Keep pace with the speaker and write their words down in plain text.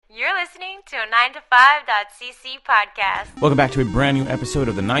listening to a 9to5.cc podcast. Welcome back to a brand new episode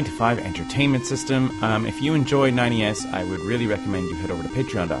of the 9 to 5 Entertainment System. If you enjoy 90s, I would really recommend you head over to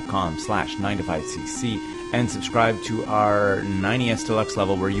patreon.com/9to5cc and subscribe to our 90s Deluxe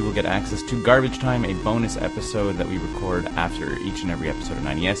level, where you will get access to Garbage Time, a bonus episode that we record after each and every episode of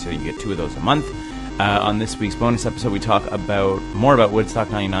 90s, so you get 2 of those a month. On this week's bonus episode, we talk more about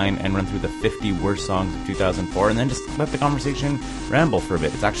Woodstock 99 and run through the 50 worst songs of 2004, and then just let the conversation ramble for a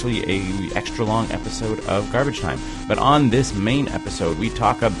bit. It's actually a extra long episode of Garbage Time. But on this main episode, we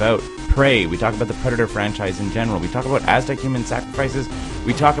talk about Prey, we talk about the Predator franchise in general, we talk about Aztec human sacrifices,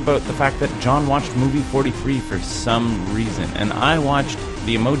 we talk about the fact that John watched movie 43 for some reason, and I watched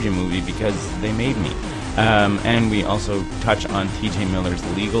the Emoji Movie because they made me. And we also touch on TJ Miller's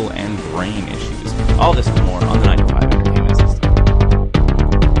legal and brain issues. All this and more on the 9 to 5 Entertainment System.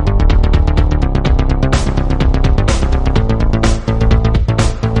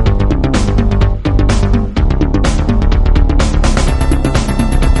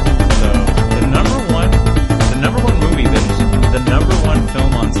 So, the number one movie that's the number one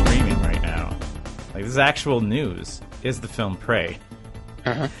film on streaming right now, like this is actual news, is the film Prey.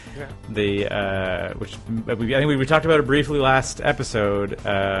 Uh-huh. Yeah. Which I think we talked about it briefly last episode.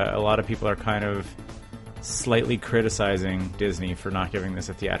 A lot of people are kind of slightly criticizing Disney for not giving this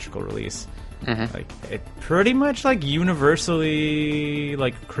a theatrical release. Mm-hmm. Like, it pretty much like universally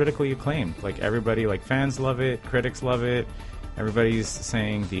like critically acclaimed. Like everybody, like fans love it, critics love it. Everybody's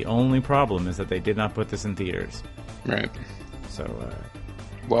saying the only problem is that they did not put this in theaters. Right. So,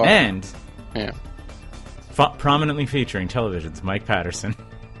 well, and yeah. Prominently featuring television's Mike Patterson.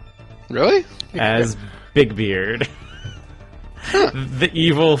 Really? As Big Beard. The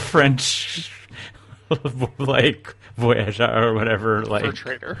evil French, like, voyageur or whatever. Like,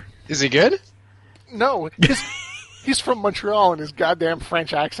 traitor. Is he good? No, he's from Montreal and his goddamn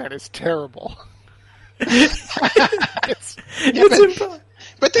French accent is terrible. But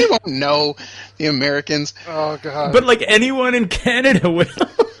they won't know, the Americans. Oh, God. But, like, anyone in Canada will.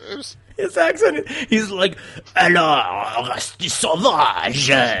 His accent, he's like, alors, sauvage.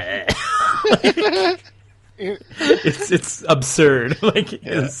 It's absurd. Like,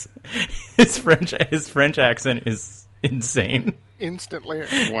 his French accent is insane. Instantly.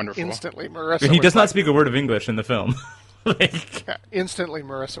 Wonderful. Instantly, Marissa And he does not like, speak a word of English in the film. Like, yeah, instantly,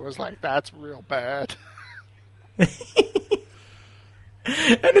 Marissa was like, that's real bad. And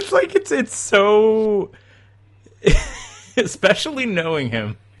it's like, it's so... Especially knowing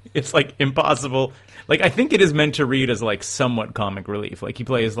him, it's like impossible. Like, I think it is meant to read as like somewhat comic relief. Like, he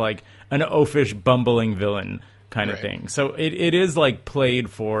plays like an oafish, bumbling villain kind of thing. So it is like played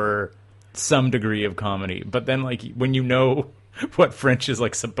for some degree of comedy. But then, like, when you know what French is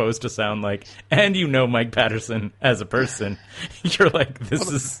like supposed to sound like, and you know Mike Patterson as a person, you're like,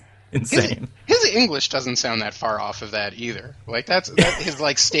 this is insane. His English doesn't sound that far off of that either. Like, his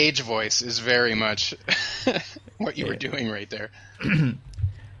like stage voice is very much what you were doing right there.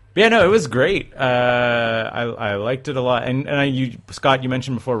 Yeah, no, it was great. I liked it a lot. And Scott, you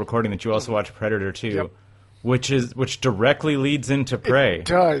mentioned before recording that you also watched Predator 2, Yep. which directly leads into Prey. It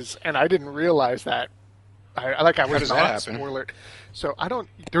does, and I didn't realize that. I was How does that not happen? spoiler. So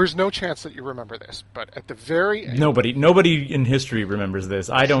there's no chance that you remember this, but at the very end, Nobody in history remembers this.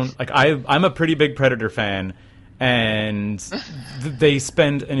 I don't like. I'm a pretty big Predator fan, and they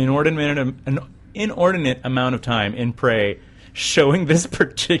spend an inordinate amount of time in Prey showing this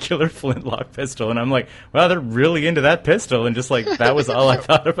particular flintlock pistol, and I'm like, wow, they're really into that pistol, and just like that was all I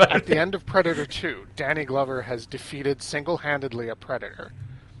thought about. At the end of Predator 2, Danny Glover has defeated single-handedly a Predator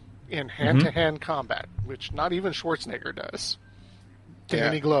in hand-to-hand combat, which not even Schwarzenegger does.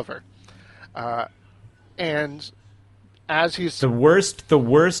 Danny Glover. And as he's... The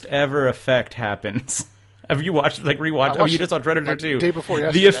worst ever effect happens. Have you watched, like, rewatched? Oh, you just saw Predator 2. Day before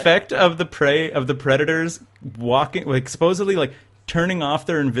yesterday. The effect of the Predators walking, like, supposedly, like, turning off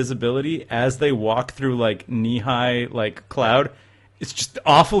their invisibility as they walk through, like, knee-high, like, cloud. It's just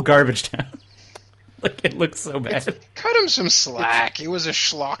awful garbage town. Like, it looks so bad. Cut him some slack. It was a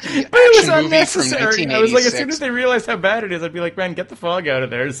schlocky But it was action movie from unnecessary. 1986. I was like, as soon as they realized how bad it is, I'd be like, man, get the fog out of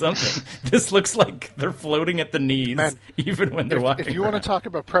there or something. This looks like they're floating at the knees, Man, even when they're walking If you want around. to talk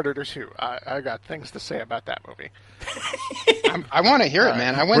about Predator 2, I got things to say about that movie. I want to hear it,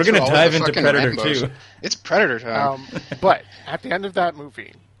 man. I went We're through gonna all dive the into fucking Predator Rambos. 2. It's Predator time. But at the end of that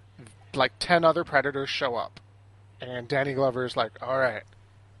movie, like 10 other Predators show up. And Danny Glover's like, all right,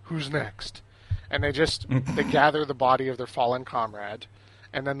 who's next? And they gather the body of their fallen comrade.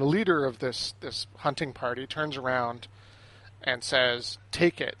 And then the leader of this hunting party turns around and says,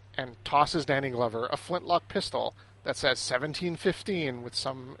 take it, and tosses Danny Glover a flintlock pistol that says 1715 with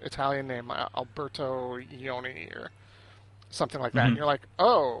some Italian name, Alberto Ioni or something like that. And you're like,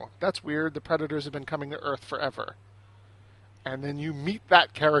 oh, that's weird. The Predators have been coming to Earth forever. And then you meet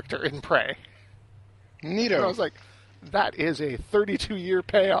that character in Prey. Neato. And I was like, that is a 32-year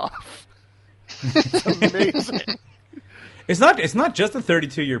payoff. It's amazing. It's not just a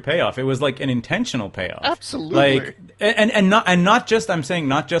 32-year payoff. It was like an intentional payoff. Absolutely. Like and not just, I'm saying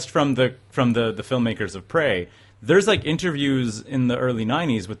not just from the filmmakers of Prey. There's like interviews in the early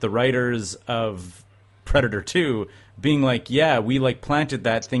 90s with the writers of Predator 2 being like, yeah, we like planted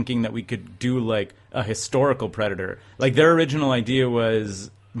that thinking that we could do like a historical Predator. Like their original idea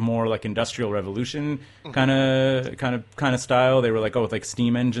was more like Industrial Revolution kind of style. They were like, oh, with like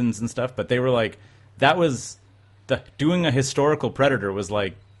steam engines and stuff, but they were like, that was doing a historical Predator was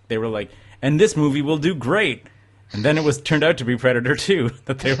like, they were like, and this movie will do great. And then it turned out to be Predator 2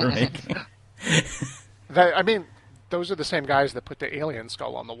 that they were making. I mean, those are the same guys that put the alien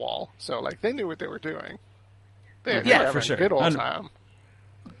skull on the wall. So, like, they knew what they were doing. They were having for sure. a good old time.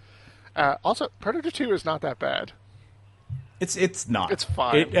 Also, Predator 2 is not that bad. It's not. It's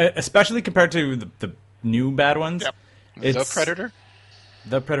fine. Especially compared to the new bad ones. Yep. The Predator?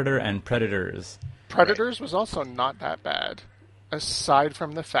 The Predator and Predators. Predators was also not that bad, aside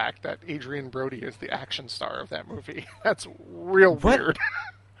from the fact that Adrian Brody is the action star of that movie. That's real weird.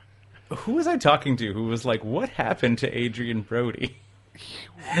 Who was I talking to who was like, what happened to Adrian Brody?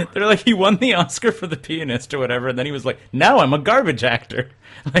 They're like, he won the Oscar for The Pianist or whatever, and then he was like, now I'm a garbage actor.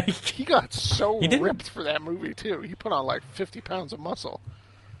 Like, he got so ripped for that movie, too. He put on like 50 pounds of muscle.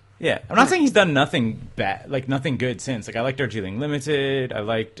 Yeah, I'm not saying he's done nothing bad, like nothing good since. Like I liked Darjeeling Limited. I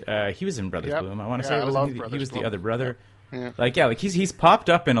liked he was in Brothers Bloom. I want to say he was the other brother. Yeah. Like he's popped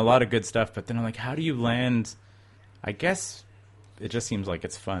up in a lot of good stuff, but then I'm like, how do you land? I guess it just seems like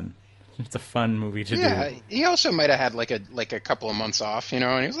it's fun. It's a fun movie to do. Yeah, he also might have had like a couple of months off, and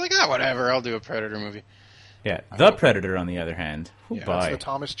he was like, whatever, I'll do a Predator movie. Yeah, The Predator, on the other hand, that's the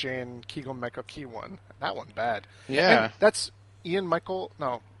Thomas Jane Keegan-Michael Key one. That one bad. Yeah, and that's Ian,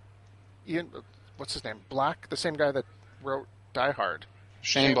 what's his name? Black, the same guy that wrote Die Hard.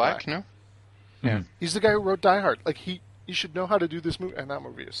 Shane Black, no? Yeah, he's the guy who wrote Die Hard. Like he should know how to do this movie, and that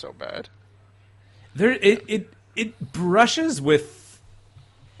movie is so bad. It brushes with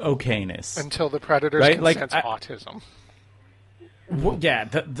okayness until the Predators can sense autism. Yeah,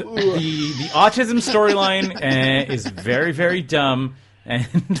 the autism storyline is very, very dumb, and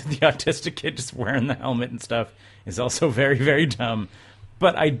the autistic kid just wearing the helmet and stuff is also very, very dumb.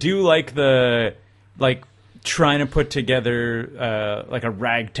 But I do like trying to put together like a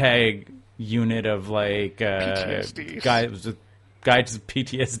ragtag unit of like guys with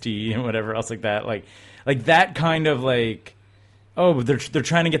PTSD and whatever else like that. Like that kind of like, oh, they're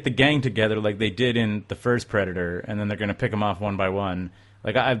trying to get the gang together like they did in the first Predator, and then they're going to pick them off one by one.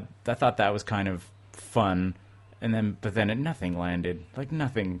 Like I thought that was kind of fun, but then nothing landed. Like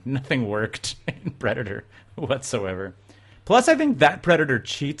nothing worked in Predator whatsoever. Plus, I think that Predator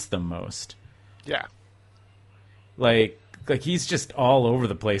cheats the most. Yeah. Like he's just all over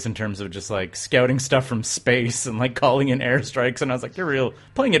the place in terms of just like scouting stuff from space and like calling in airstrikes, and I was like, you're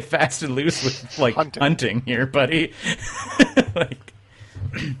playing it fast and loose with like hunting here, buddy. Like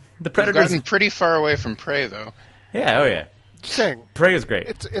the Predator's gotten pretty far away from Prey, though. Yeah, oh yeah. Saying Prey is great.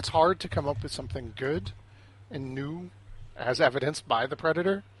 It's hard to come up with something good and new, as evidenced by the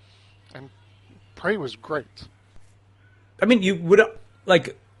Predator, and Prey was great. I mean, you would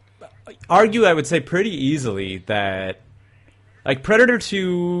argue, I would say, pretty easily that like Predator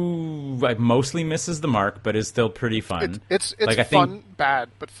 2 like mostly misses the mark, but is still pretty fun. It's like, fun, bad,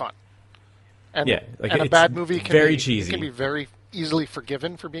 but fun. And, yeah, like and a bad movie can very be cheesy. It can be very easily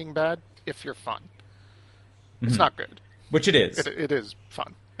forgiven for being bad if you're fun. It's not good, which it is. It is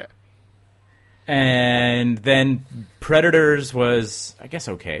fun. Yeah. And then Predators was, I guess,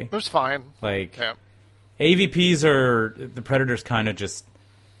 okay. It was fine. Like yeah. AVPs are the Predators kind of just.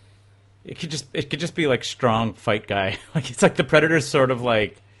 It could just be like strong fight guy. Like it's like the Predator's sort of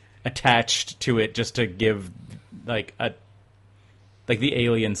like attached to it just to give like the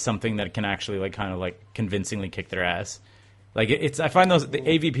aliens something that can actually like kind of like convincingly kick their ass. Like I find the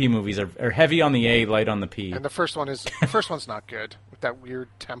AVP movies are heavy on the A, light on the P. And the first one's not good with that weird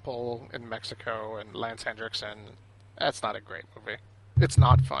temple in Mexico and Lance Hendrickson. That's not a great movie. It's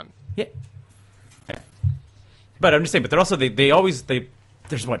not fun. Yeah. But I'm just saying. But they're also they always.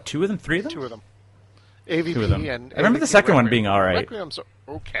 There's what, 2 of them, 3 of them? 2 of them. AVP 2 of them. and I remember AVP the second Requiem. one being all right. Requiem's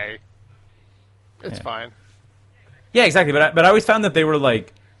okay. It's fine. Yeah, exactly. But I always found that they were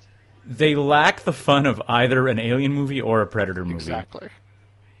like, they lack the fun of either an Alien movie or a Predator movie. Exactly.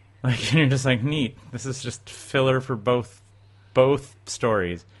 Like, you're just like, neat. This is just filler for both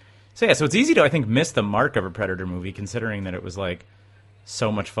stories. So yeah, so it's easy to, I think, miss the mark of a Predator movie, considering that it was like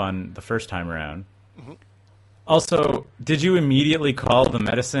so much fun the first time around. Mm-hmm. Also, did you immediately call the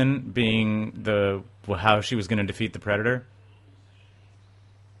medicine being how she was going to defeat the Predator?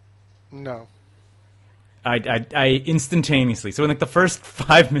 No. I instantaneously. So in like the first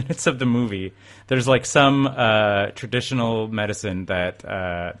 5 minutes of the movie, there's like some traditional medicine that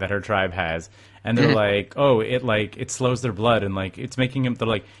her tribe has, and they're like, oh, it slows their blood, and like it's making him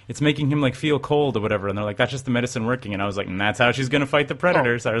like feel cold or whatever, and they're like, that's just the medicine working, and I was like, and that's how she's gonna fight the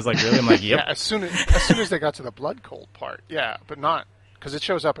Predator. So I was like, really? I'm like, yep. Yeah, as soon as they got to the blood cold part, yeah, but not because it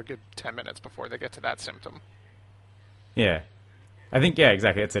shows up a good 10 minutes before they get to that symptom. Yeah. I think, yeah,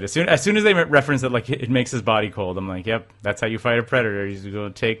 exactly. That's it. As soon as they reference that, like, it makes his body cold, I'm like, yep, that's how you fight a Predator. He's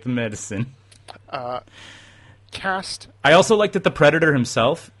going to take the medicine. Cast. I also like that the Predator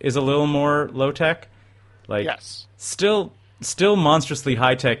himself is a little more low-tech. Like, yes. Still monstrously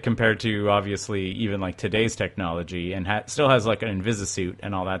high-tech compared to, obviously, even, like, today's technology, and still has, like, an Invisi-suit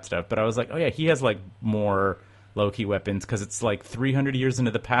and all that stuff. But I was like, oh, yeah, he has, like, more low-key weapons, because it's, like, 300 years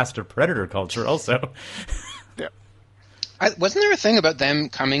into the past of Predator culture, also. Yeah. Wasn't there a thing about them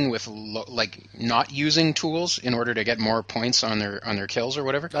coming with like not using tools in order to get more points on their kills or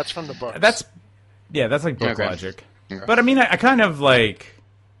whatever? That's from the book. That's like book Okay. logic. Okay. But I mean, I kind of like.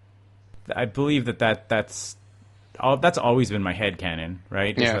 I believe that's always been my headcanon,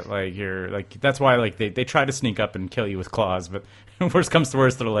 right? Is Yeah. that like you're like that's why like they try to sneak up and kill you with claws, but worst comes to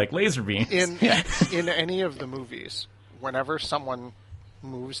worst, they're like laser beams. In any of the movies, whenever someone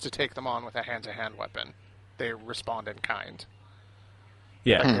moves to take them on with a hand-to-hand weapon, they respond in kind.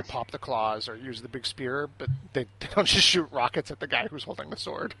 Yeah. Like they pop the claws or use the big spear, but they don't just shoot rockets at the guy who's holding the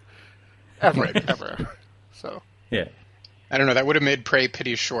sword. Ever. So. Yeah. I don't know. That would have made Prey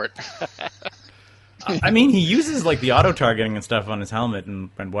pretty short. I mean, he uses like the auto targeting and stuff on his helmet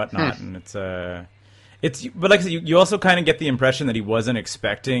and whatnot, and it's but like I said, you also kind of get the impression that he wasn't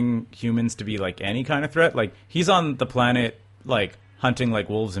expecting humans to be like any kind of threat. Like he's on the planet like hunting like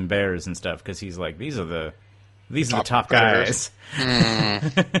wolves and bears and stuff because he's like these are the top guys.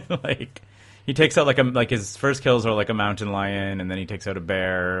 Like he takes out like his first kills are like a mountain lion, and then he takes out a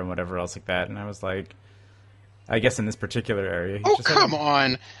bear and whatever else like that. And I was like, I guess in this particular area. Oh, come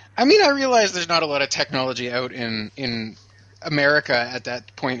on. I mean, I realize there's not a lot of technology out in America at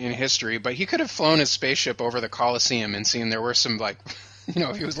that point in history, but he could have flown his spaceship over the Colosseum and seen there were some, like, you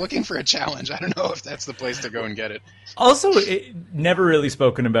know, if he was looking for a challenge, I don't know if that's the place to go and get it. Also, it never really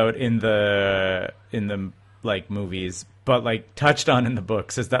spoken about in the like movies, but like touched on in the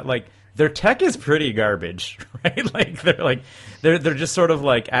books is that like their tech is pretty garbage, right? Like they're just sort of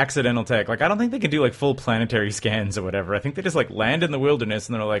like accidental tech. Like I don't think they can do like full planetary scans or whatever. I think they just like land in the wilderness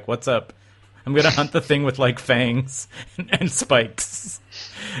and they're like, "What's up? I'm gonna hunt the thing with like fangs and spikes."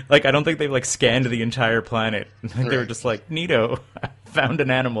 Like I don't think they've like scanned the entire planet. I think they were just like, "Neato, I found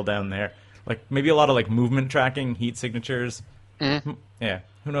an animal down there." Like maybe a lot of like movement tracking, heat signatures. Mm-hmm. Yeah,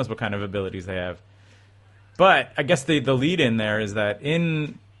 who knows what kind of abilities they have. But I guess the lead in there is that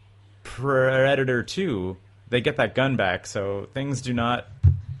in Predator 2, they get that gun back, so things do not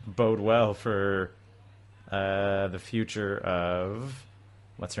bode well for the future of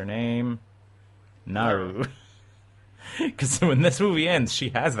what's her name? Naru. Because when this movie ends, she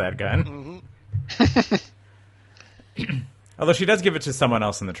has that gun. Mm-hmm. Although she does give it to someone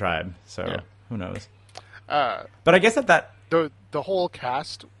else in the tribe, so who knows? But I guess that the whole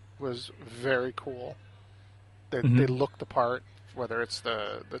cast was very cool. They look the part, whether it's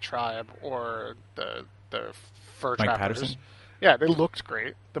the tribe or the fur Mike trappers. Patterson? Yeah, they looked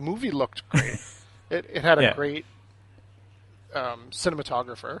great. The movie looked great. It had a great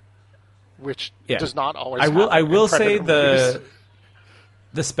cinematographer, which does not always. I will say movies.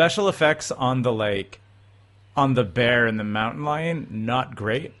 the special effects on the bear and the mountain lion not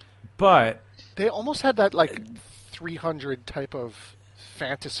great, but they almost had that like 300 type of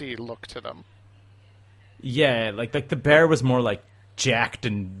fantasy look to them. Yeah, like the bear was more like jacked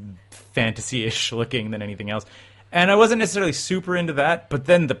and fantasy-ish looking than anything else. And I wasn't necessarily super into that, but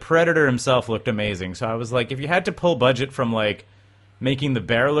then the Predator himself looked amazing. So I was like, if you had to pull budget from like making the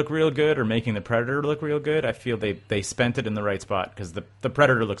bear look real good or making the Predator look real good, I feel they spent it in the right spot because the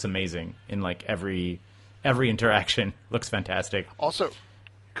Predator looks amazing in like every interaction. Looks fantastic. Also,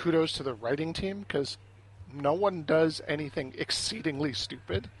 kudos to the writing team because no one does anything exceedingly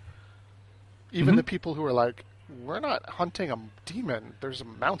stupid. Even the people who are like, we're not hunting a demon, there's a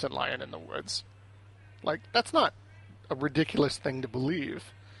mountain lion in the woods. Like, that's not a ridiculous thing to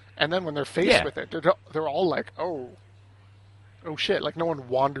believe. And then when they're faced with it, they're all like, oh, oh shit, like no one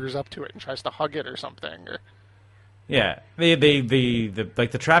wanders up to it and tries to hug it or something. Or... Yeah,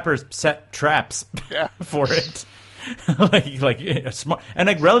 the trappers set traps Yeah. for it, like smart and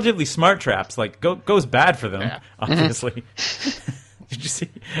like relatively smart traps. Like goes bad for them, Yeah. obviously. Did you see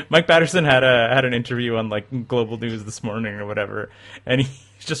Mike Patterson had an interview on like Global News this morning or whatever, and he's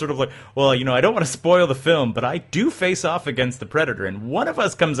just sort of like, well, you know, I don't want to spoil the film, but I do face off against the Predator, and one of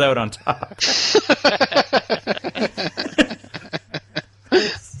us comes out on top.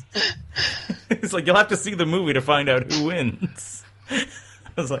 It's like you'll have to see the movie to find out who wins. I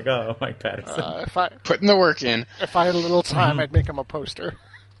was like, oh, Mike Patterson. Putting the work in. If I had a little time, I'd make him a poster.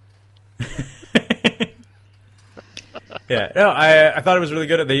 Yeah, no, I thought it was really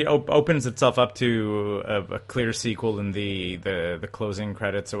good. It opens itself up to a clear sequel in the closing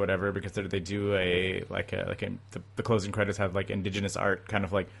credits or whatever, because they do the closing credits have like indigenous art kind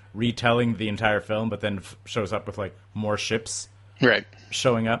of like retelling the entire film, but then shows up with like more ships Right.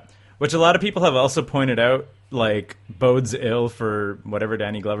 showing up, which a lot of people have also pointed out like bodes ill for whatever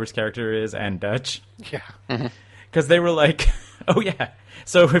Danny Glover's character is and Dutch. Yeah. Because they were like, oh yeah,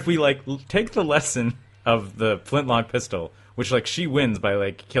 so if we like take the lesson of the flintlock pistol, which like she wins by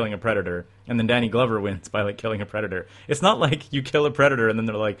like killing a predator, and then Danny Glover wins by like killing a predator. It's not like you kill a predator and then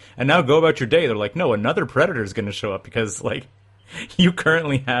they're like, and now go about your day. They're like, no, another predator is going to show up because like you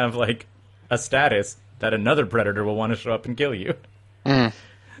currently have like a status that another predator will want to show up and kill you.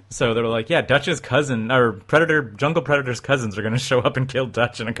 So they were like, yeah, Dutch's cousin, or Jungle Predator's cousins are going to show up and kill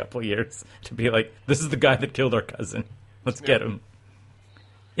Dutch in a couple of years to be like, this is the guy that killed our cousin. Let's get him.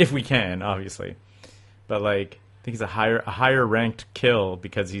 If we can, obviously. But like, I think he's a higher ranked kill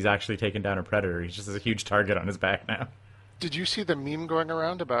because he's actually taken down a predator. He's just a huge target on his back now. Did you see the meme going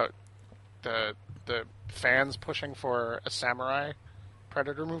around about the fans pushing for a samurai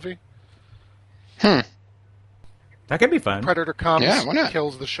Predator movie? That could be fun. Predator comes, Yeah, why not?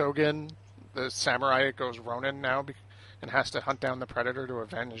 kills the Shogun, the samurai goes Ronin now, and has to hunt down the Predator to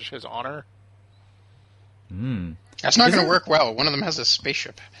avenge his honor. That's not going to work well. One of them has a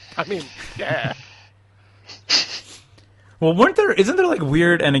spaceship. I mean, yeah. Well, isn't there like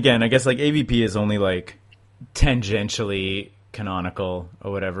weird, and again, I guess like AVP is only like tangentially canonical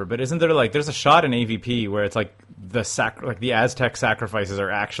or whatever, but isn't there like, there's a shot in AVP where it's like the Aztec sacrifices are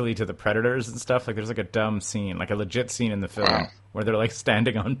actually to the predators and stuff. Like there's like a dumb scene, like a legit scene in the film where they're like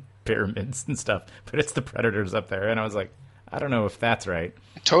standing on pyramids and stuff, but it's the predators up there. And I was like, I don't know if that's right.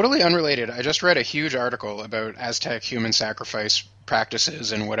 Totally unrelated. I just read a huge article about Aztec human sacrifice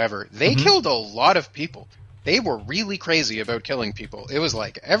practices and whatever. They killed a lot of people. They were really crazy about killing people. It was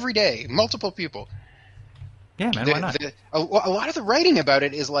like every day, multiple people. Yeah, man, why not? A lot of the writing about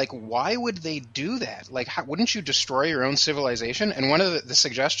it is like, why would they do that? Like, wouldn't you destroy your own civilization? And one of the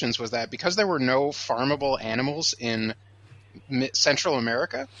suggestions was that because there were no farmable animals in Central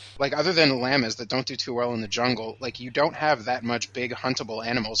America, like other than llamas that don't do too well in the jungle, like you don't have that much big huntable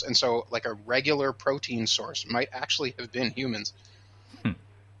animals. And so like a regular protein source might actually have been humans. Yeah.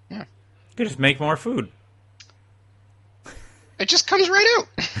 You could just make more food. It just comes right out.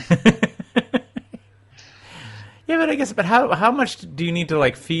 Yeah, but I guess, how much do you need to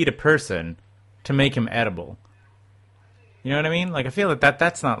like feed a person to make him edible? You know what I mean? Like I feel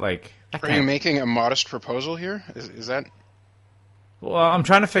that's not like. Are you making a modest proposal here? Is that? Well, I'm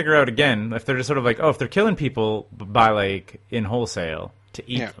trying to figure out again if they're just sort of like, oh, if they're killing people by like in wholesale to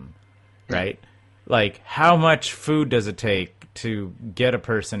eat them, right? Like how much food does it take to get a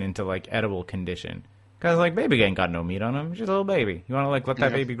person into like edible condition? Because, like, baby ain't got no meat on him. She's a little baby. You want to, like, let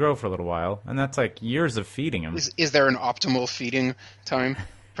that baby grow for a little while. And that's, like, years of feeding him. Is there an optimal feeding time?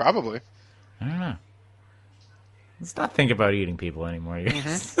 Probably. I don't know. Let's not think about eating people anymore.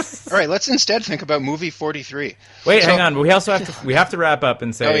 All right, let's instead think about movie 43. Wait, hang on. But we also have to wrap up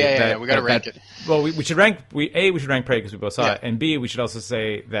and say that we got to rank it. Well, we should rank. We should rank Prey because we both saw it, and B, we should also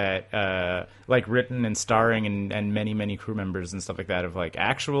say that like written and starring and many crew members and stuff like that of like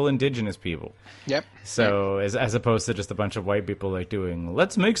actual indigenous people. Yep. So as opposed to just a bunch of white people like doing,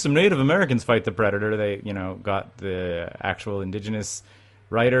 let's make some Native Americans fight the Predator. They got the actual indigenous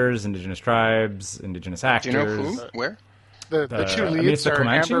writers, indigenous tribes, indigenous actors. Do you know who? Where? The two leads are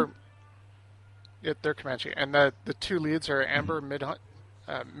Comanche? Amber. Yeah, they're Comanche, and the two leads are Amber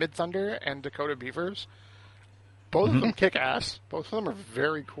Midthunder and Dakota Beavers. Both of them kick ass. Both of them are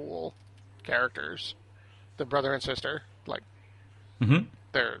very cool characters. The brother and sister, like,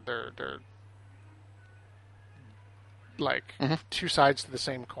 they're like two sides to the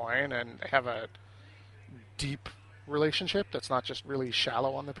same coin, and have a deep relationship that's not just really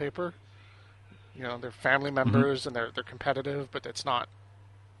shallow on the paper. You know, they're family members and they're competitive, but it's not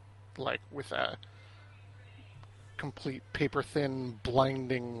like with a complete paper-thin,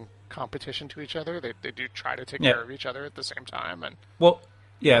 blinding competition to each other. They do try to take Yeah. care of each other at the same time. And Well,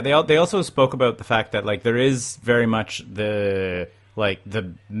 yeah, they also spoke about the fact that like there is very much the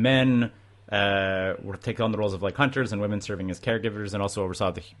men were taking on the roles of like hunters and women serving as caregivers, and also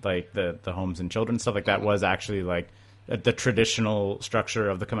oversaw the homes and children stuff like that was actually like the traditional structure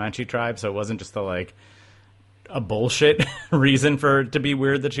of the Comanche tribe. So it wasn't just a bullshit reason for it to be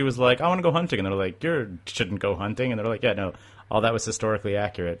weird that she was like, I want to go hunting, and they're like, you shouldn't go hunting, and they're like, yeah, no, all that was historically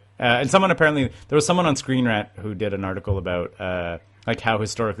accurate. And there was someone on Screen Rant who did an article about like how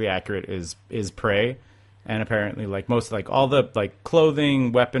historically accurate is prey, and apparently like most like all the like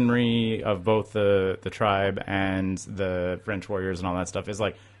clothing, weaponry of both the tribe and the French warriors and all that stuff is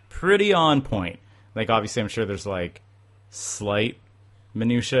like pretty on point. Like obviously I'm sure there's like slight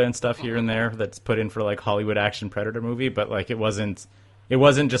minutia and stuff here and there that's put in for like Hollywood action predator movie, but like it wasn't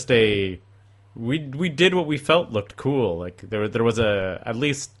just we did what we felt looked cool. Like there was at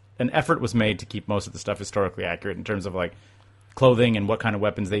least an effort was made to keep most of the stuff historically accurate in terms of like clothing and what kind of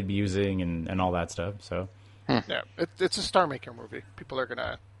weapons they'd be using and all that stuff. So yeah, it's a star maker movie. People are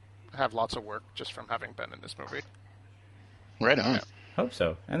gonna have lots of work just from having been in this movie. Right on. Yeah. hope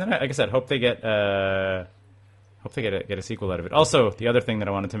so. And then like I said, hope they get a sequel out of it. Also, the other thing that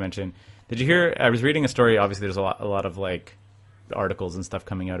I wanted to mention, did you hear? I was reading a story. Obviously, there's a lot of like articles and stuff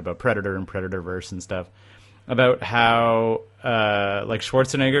coming out about Predator and Predatorverse and stuff about how like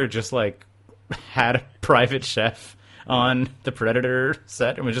Schwarzenegger just like had a private chef on the Predator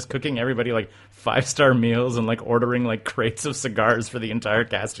set and was just cooking everybody like 5-star meals and like ordering like crates of cigars for the entire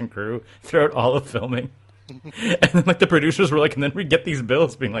cast and crew throughout all of filming. And then like the producers were like, and then we get these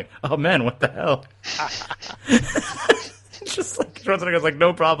bills being like, oh man, what the hell? It's just like Schwarzenegger's like,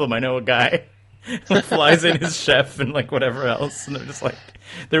 no problem, I know a guy. Like, flies in his chef and like whatever else, and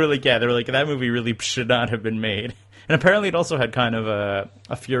they were like that movie really should not have been made. And apparently it also had kind of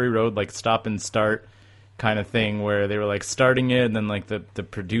a Fury Road like stop and start kind of thing where they were like starting it, and then like the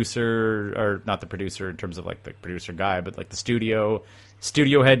producer, or not the producer in terms of like the producer guy, but like the studio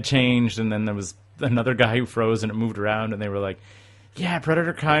head changed, and then there was another guy who froze and it moved around, and they were like, yeah,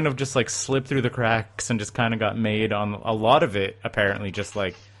 Predator kind of just like slipped through the cracks and just kind of got made on a lot of it, apparently just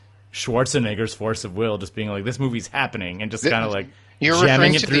like Schwarzenegger's force of will, just being like, this movie's happening, and just kind of like you're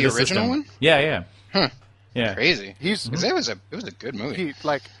jamming referring it to through the the original system. one? Yeah. Huh. Yeah. Crazy. He's- 'Cause it was a good movie.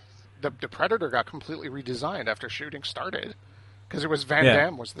 The Predator got completely redesigned after shooting started, because it was Van Yeah.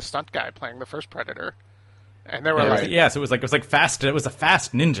 Damme was the stunt guy playing the first Predator, and they were like, So it was like fast. It was a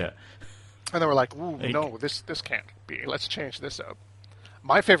fast ninja. and they were like, ooh, Like- no, this can't be. Let's change this up.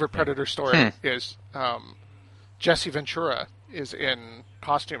 My favorite Predator story is Jesse Ventura is in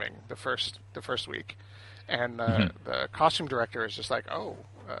costuming the first week, and the costume director is just like,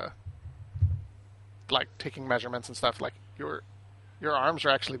 like taking measurements and stuff. Like your arms are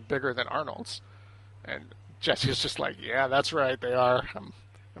actually bigger than Arnold's, and Jesse's just like, yeah, that's right, they are. I'm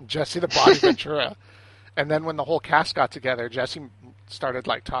Jesse the Body Ventura. And then when the whole cast got together, Jesse started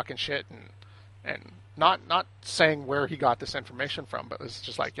like talking shit and not saying where he got this information from, but it was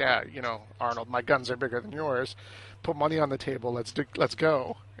just like, yeah, Arnold, my guns are bigger than yours. Put money on the table. Let's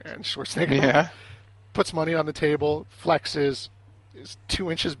go. And Schwarzenegger puts money on the table, flexes, is 2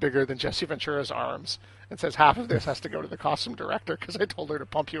 inches bigger than Jesse Ventura's arms, and says half of this has to go to the costume director because I told her to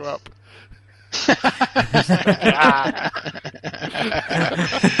pump you up.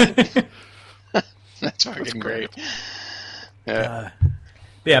 That's fucking great.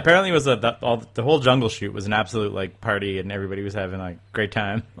 Yeah, apparently it was the whole jungle shoot was an absolute like party, and everybody was having like great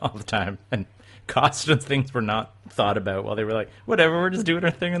time all the time, and costumes things were not thought about while they were like, whatever, we're just doing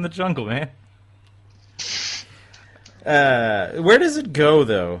our thing in the jungle, man. Where does it go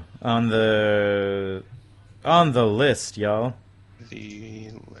though on the list, y'all?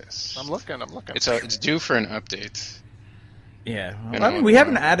 The list. I'm looking. It's due for an update. Yeah, You well, I know, mean, we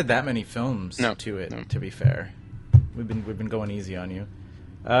haven't added that many films No, to it. no. To be fair, we've been going easy on you.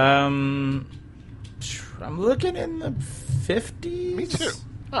 I'm looking in the 50s. Me too.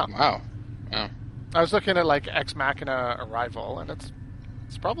 Oh, Wow. I was looking at like Ex Machina Arrival, and it's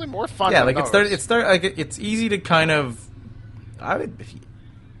probably more fun. Yeah, than like those. it's easy to kind of, I would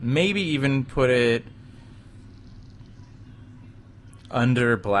maybe even put it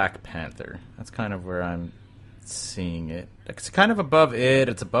under Black Panther. That's kind of where I'm seeing it. It's kind of above it.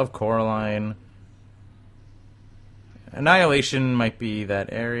 It's above Coraline. Annihilation might be that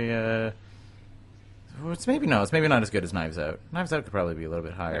area. It's maybe not as good as Knives Out. Knives Out could probably be a little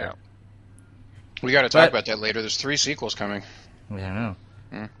bit higher. Yeah. We got to talk But- about that later. There's 3 sequels coming. Yeah, I know.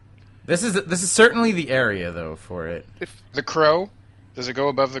 This is certainly the area though for it. The Crow. Does it go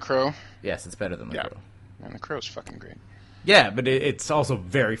above The Crow? Yes, it's better than The Yeah. Crow. And The Crow's fucking great. Yeah, but it's also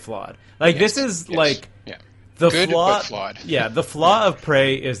very flawed. Like, this is, like... Yeah. The Good, flaw, but flawed. Yeah, the flaw of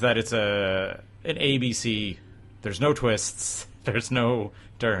Prey is that it's an ABC. There's no twists. There's no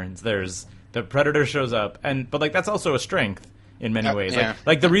turns. There's... The Predator shows up, but like that's also a strength in many ways. Yeah.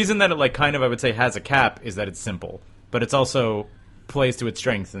 Like the reason that it like kind of I would say has a cap is that it's simple, but it's also plays to its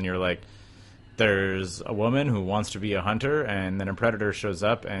strengths. And you're like, there's a woman who wants to be a hunter, and then a predator shows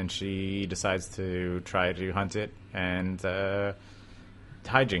up, and she decides to try to hunt it, and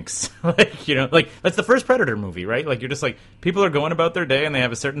hijinks. Like that's the first Predator movie, right? Like you're just like people are going about their day, and they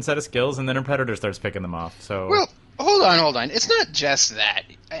have a certain set of skills, and then a predator starts picking them off. So well. Hold on. It's not just that.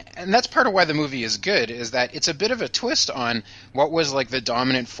 And that's part of why the movie is good, is that it's a bit of a twist on what was like the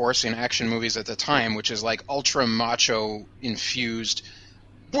dominant force in action movies at the time, which is like ultra macho infused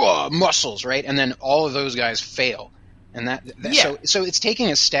muscles, right? And then all of those guys fail. And so it's taking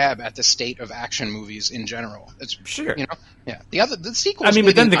a stab at the state of action movies in general. It's sure. Yeah. The sequel. I mean,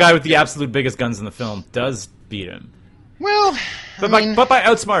 but then the guy with the absolute biggest guns in the film does beat him. Well, but by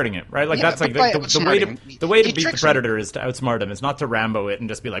outsmarting him, right? Like yeah, that's like the way to beat the Predator is to outsmart him. It's not to Rambo it and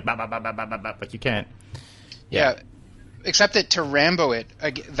just be like bah, bah, bah, bah, bah, bah, bah. Like you can't. Yeah. Except that to Rambo it,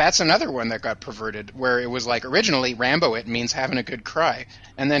 that's another one that got perverted, where it was like originally Rambo it means having a good cry,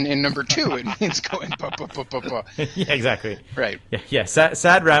 and then in number 2 it means going bah, bah, bah, bah, bah. Yeah, exactly. Right. Yeah.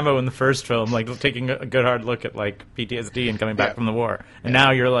 Sad Rambo in the first film, like taking a good hard look at like PTSD and coming back from the war, and now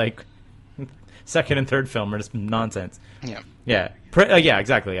you're like. Second and third film are just nonsense. Yeah,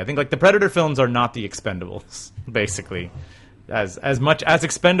 exactly. I think like the Predator films are not the Expendables, basically. As much as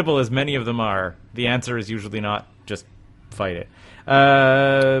expendable as many of them are, the answer is usually not just fight it.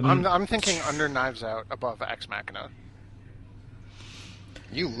 I'm thinking under Knives Out above Ex Machina.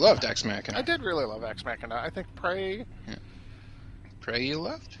 You loved Ex Machina. I did really love Ex Machina. I think Prey. Yeah. Prey you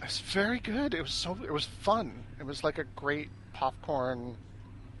loved? It's very good. It was fun. It was like a great popcorn.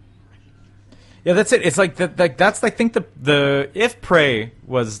 Yeah, that's it. It's like that's I think the if Prey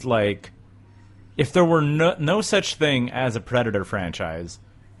was like if there were no such thing as a Predator franchise,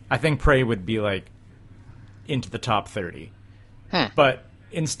 I think Prey would be like into the top 30. But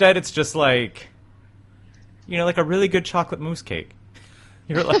instead it's just like like a really good chocolate mousse cake.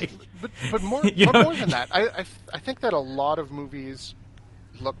 You're like but more more than that. I think that a lot of movies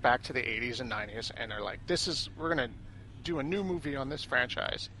look back to the 80s and 90s and are like we're going to do a new movie on this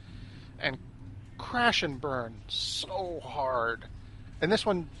franchise and crash and burn so hard, and this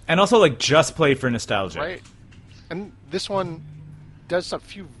one, and also like just play for nostalgia, right? And this one does a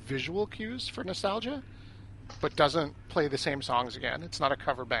few visual cues for nostalgia, but doesn't play the same songs again. It's not a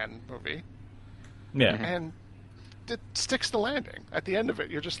cover band movie, and it sticks the landing. At the end of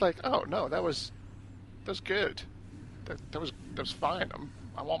it, you're just like, oh no, that was good. That was fine.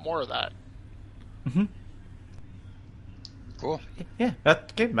 I want more of that. Mm-hmm. Cool. Yeah,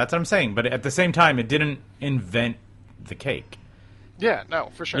 that's what I'm saying. But at the same time, it didn't invent the cake. Yeah, no,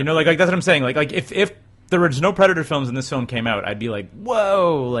 for sure. Like that's what I'm saying. Like if there was no Predator films and this film came out, I'd be like,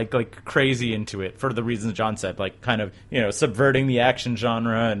 whoa, like crazy into it for the reasons John said, like kind of subverting the action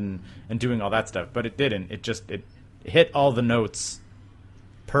genre and doing all that stuff. But it didn't. It hit all the notes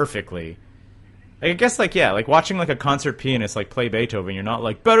perfectly. I guess like watching like a concert pianist like play Beethoven, you're not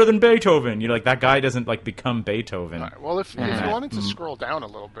like better than Beethoven. You're like that guy doesn't like become Beethoven. Right. Well, if you wanted to scroll down a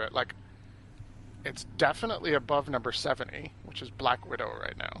little bit, like it's definitely above number 70, which is Black Widow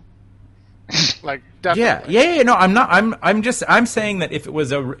right now. Like definitely. Yeah. No, I'm not. I'm saying that if it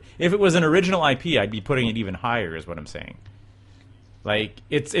was an original IP, I'd be putting it even higher. Is what I'm saying. Like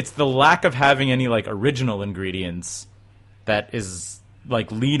it's the lack of having any like original ingredients that is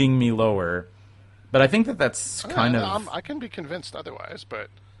like leading me lower. But I think that's kind of. I can be convinced otherwise, but.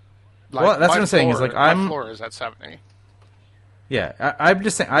 Well, that's what I'm saying. Is like my floor is at 70. Yeah, I'm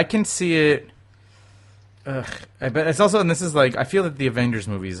just saying I can see it. But it's also, and this is like I feel that the Avengers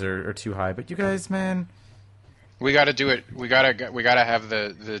movies are too high. But you guys, man, we got to do it. We gotta have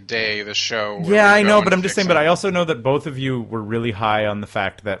the show. Yeah, I know, but I'm just saying. But I also know that both of you were really high on the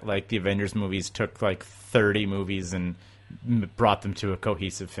fact that like the Avengers movies took like 30 movies and brought them to a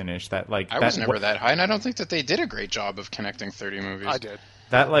cohesive finish. That like I was never that high, and I don't think that they did a great job of connecting 30 movies. I did.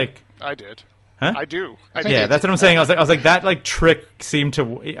 That like I did. Huh? I do. Yeah, that's what I'm saying. I was like that like trick seemed to.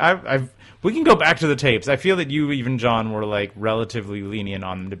 We can go back to the tapes. I feel that you, even John, were like relatively lenient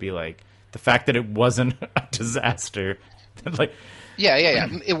on them to be like the fact that it wasn't a disaster. Like, yeah.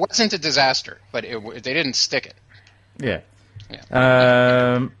 It wasn't a disaster, but they didn't stick it. Yeah.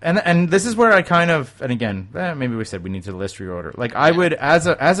 And this is where I kind of, and again, maybe we said we need to list reorder. Like I would, as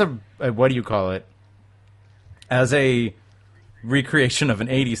a what do you call it? As a recreation of an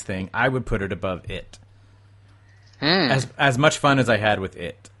 80s thing, I would put it above it. as much fun as I had with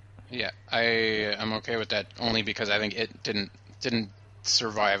it. Yeah, I'm okay with that only because I think it didn't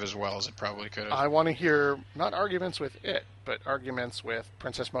survive as well as it probably could have. I want to hear not arguments with it, but arguments with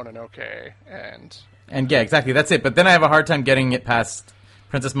Princess Mononoke And yeah, exactly, that's it. But then I have a hard time getting it past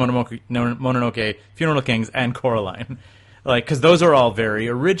Princess Mononoke, Funeral Kings, and Coraline. Like, because those are all very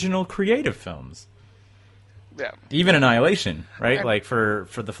original, creative films. Yeah. Even Annihilation, right? And like, for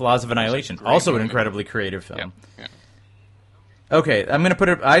the flaws of Annihilation. Also an incredibly creative film. Yeah. Okay, I'm going to put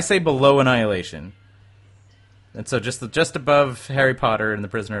it, I say below Annihilation. And so just above Harry Potter and the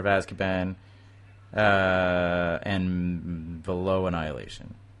Prisoner of Azkaban, and below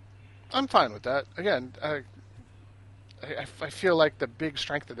Annihilation. I'm fine with that. Again, I feel like the big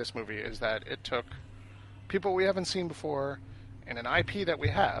strength of this movie is that it took people we haven't seen before and an IP that we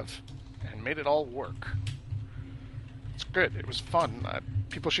have and made it all work. It's good. It was fun.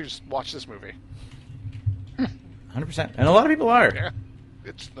 People should just watch this movie. 100%. And a lot of people are. Yeah.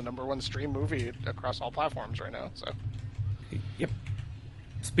 It's the #1 stream movie across all platforms right now. So. Yep.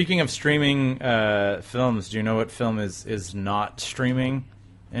 Speaking of streaming films, do you know what film is not streaming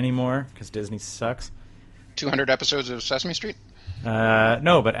anymore? Because Disney sucks. 200 episodes of Sesame Street?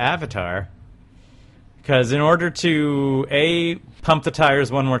 No, but Avatar. Because in order to, pump the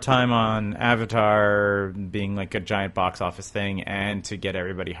tires one more time on Avatar being like a giant box office thing, and to get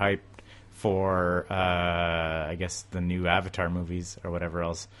everybody hyped for, I guess, the new Avatar movies or whatever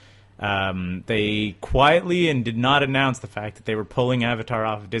else, they quietly and did not announce the fact that they were pulling Avatar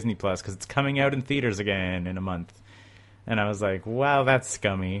off of Disney Plus because it's coming out in theaters again in a month. And I was like, wow, that's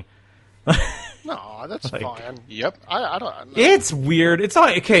scummy. No, that's like, fine. Yep. I don't. It's weird. It's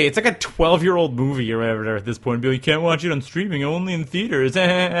like, okay. It's like a 12-year-old movie or whatever at this point. But you can't watch it on streaming, only in theaters.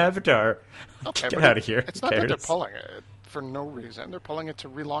 Avatar. Okay, Get out of here. It's not that they're pulling it for no reason. They're pulling it to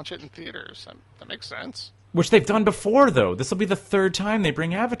relaunch it in theaters. That makes sense. Which they've done before, though. This will be the third time they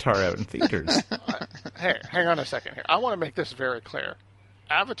bring Avatar out in theaters. Hey, hang on a second here. I want to make this very clear.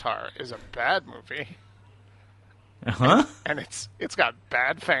 Avatar is a bad movie. Uh-huh. And it's got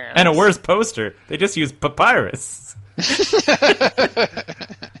bad fans. And a worse poster. They just use papyrus. Do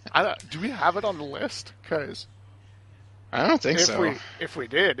we have it on the list? Because I don't think so. If we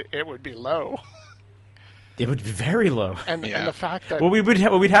did, it would be low. It would be very low. And the fact that... What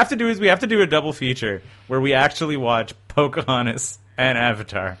we'd have to do is we have to do a double feature where we actually watch Pocahontas and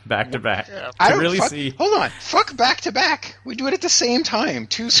Avatar back to back. Yeah. See. Hold on. Fuck back to back. We do it at the same time.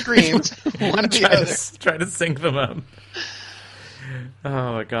 2 screens. One at the other. Try to sync them up.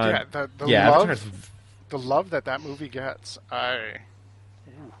 Oh my god. Yeah, the love that movie gets, I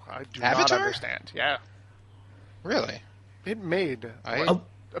do Avatar? not understand. Yeah. Really? It made $1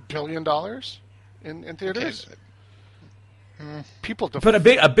 billion in theaters. Okay. People, but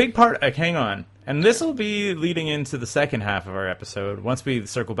a big part. Hang on, and this will be leading into the second half of our episode once we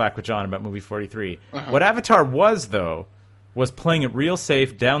circle back with John about movie 43. What Avatar was, though, was playing it real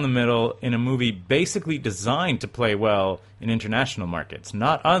safe down the middle in a movie basically designed to play well in international markets,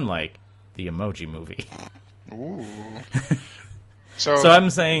 not unlike the Emoji Movie. Ooh. So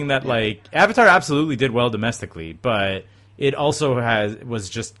I'm saying that like Avatar absolutely did well domestically, but it also was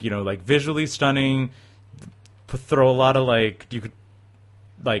just, like visually stunning. Throw a lot of you could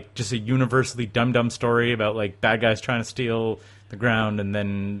just a universally dumb story about like bad guys trying to steal the ground, and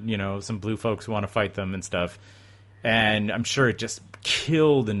then some blue folks who want to fight them and stuff. And I'm sure it just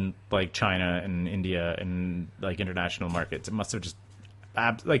killed in like China and India and like international markets. It must have just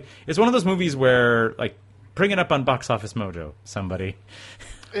it's one of those movies where like bring it up on Box Office Mojo, somebody.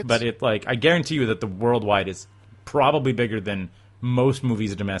 But I guarantee you that the worldwide is probably bigger than most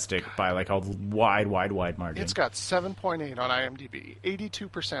movies domestic by like a wide margin. It's got 7.8 on IMDb,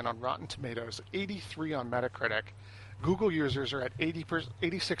 82% on Rotten Tomatoes, 83 on Metacritic. Google users are at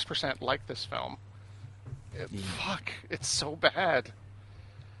 86% like this film. Fuck, it's so bad.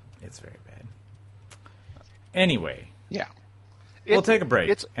 It's very bad. Anyway, yeah, we'll take a break.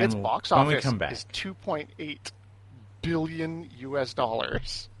 Its box office when we come back. is $2.8 billion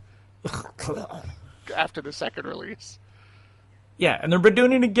after the second release. Yeah, and they're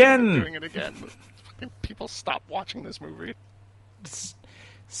doing it again. Doing it again. People stop watching this movie.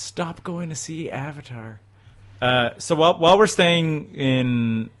 Stop going to see Avatar. So while we're staying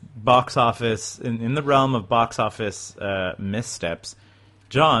in box office, in the realm of box office missteps,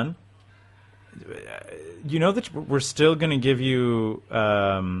 John, you know that we're still going to give you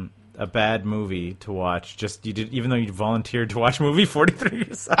a bad movie to watch. Even though you volunteered to watch movie 43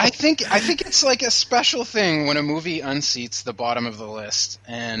 yourself. I think it's like a special thing when a movie unseats the bottom of the list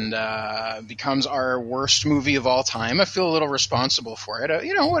and becomes our worst movie of all time. I feel a little responsible for it.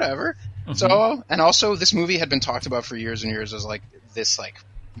 Whatever. So, and also this movie had been talked about for years and years as like this like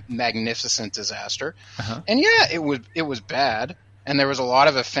magnificent disaster. And yeah, it was bad, and there was a lot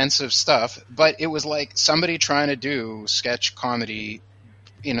of offensive stuff, but it was like somebody trying to do sketch comedy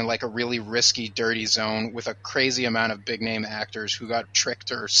in like a really risky, dirty zone with a crazy amount of big name actors who got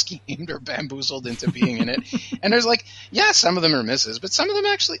tricked or schemed or bamboozled into being in it. And there's like, yeah, some of them are misses, but some of them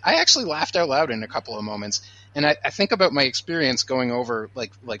I actually laughed out loud in a couple of moments. And I think about my experience going over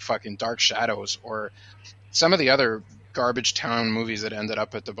like fucking Dark Shadows or some of the other garbage town movies that ended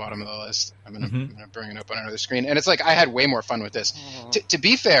up at the bottom of the list. I'm gonna bring it up on another screen, and it's like I had way more fun with this. To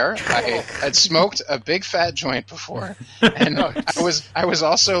be fair, I had smoked a big fat joint before, and I was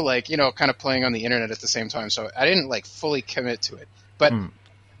also like kind of playing on the internet at the same time, so I didn't like fully commit to it. But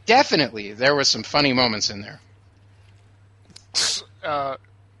definitely there was some funny moments in there.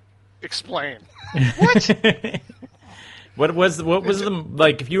 Explain. What? What was the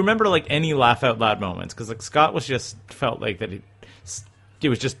like? If you remember like any laugh out loud moments, because like Scott was just felt like that he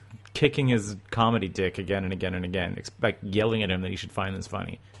was just kicking his comedy dick again and again and again, like yelling at him that he should find this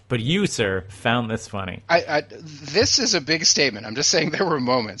funny. But you, sir, found this funny. This is a big statement. I'm just saying there were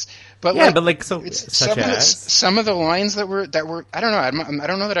moments, but some of the lines that were I don't know. I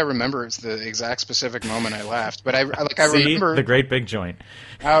don't know that I remember the exact specific moment I laughed, but I remember the great big joint.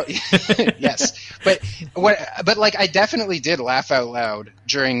 Yes, but I definitely did laugh out loud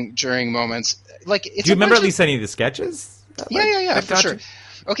during moments. Like, do you remember at least any of the sketches? Yeah, for sure.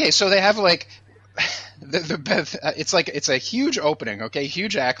 Okay, so they have like. It's a huge opening. Okay, Hugh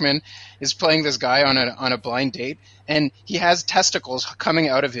Jackman is playing this guy on a blind date, and he has testicles coming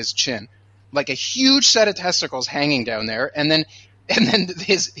out of his chin, like a huge set of testicles hanging down there. And then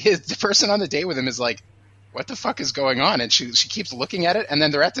the person on the date with him is like, "What the fuck is going on?" And she keeps looking at it, and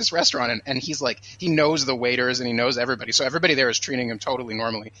then they're at this restaurant, and he's like, he knows the waiters and he knows everybody, so everybody there is treating him totally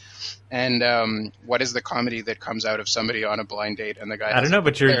normally. And what is the comedy that comes out of somebody on a blind date and the guy? I don't know,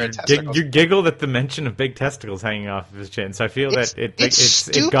 but you giggled at the mention of big testicles hanging off of his chin, so I feel that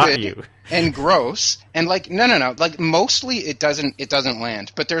it got you. And gross, and like no, like mostly it doesn't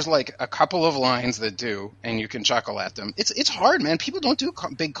land, but there's like a couple of lines that do, and you can chuckle at them. It's hard, man. People don't do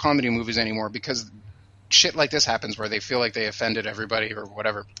big comedy movies anymore because shit like this happens where they feel like they offended everybody or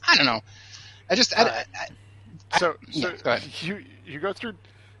whatever. I don't know. So go ahead. You go through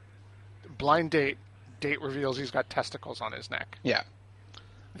blind date reveals he's got testicles on his neck. Yeah.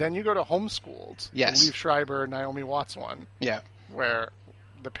 Then you go to Homeschooled. Yes. The Liev Schreiber, Naomi Watts one. Yeah. Where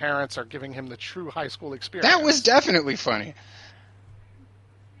the parents are giving him the true high school experience. That was definitely funny.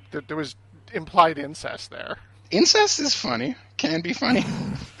 There was implied incest there. Incest is funny. Can be funny.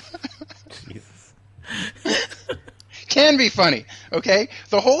 Jesus. Can be funny, okay?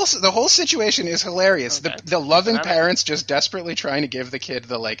 The whole situation is hilarious. Okay. The loving parents just desperately trying to give the kid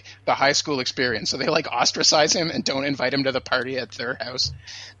the high school experience, so they like ostracize him and don't invite him to the party at their house.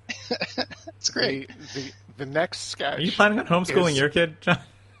 It's great. The next sketch. Are you planning on homeschooling your kid, John?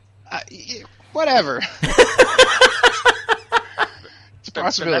 Whatever. It's a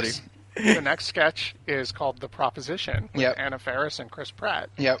possibility. The next sketch is called The Proposition with Yep. Anna Faris and Chris Pratt.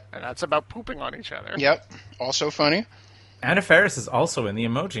 Yep. And that's about pooping on each other. Yep. Also funny. Anna Faris is also in the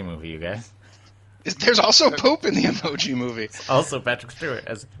Emoji Movie, you guys. There's also poop in the Emoji Movie. Also Patrick Stewart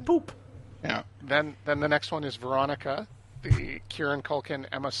as poop. Yeah. Then the next one is Veronica, the Kieran Culkin,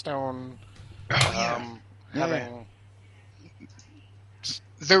 Emma Stone having...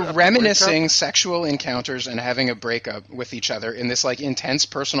 They're reminiscing sexual encounters and having a breakup with each other in this like intense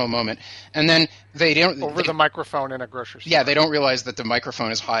personal moment, and then they don't the microphone in a grocery store. Yeah, they don't realize that the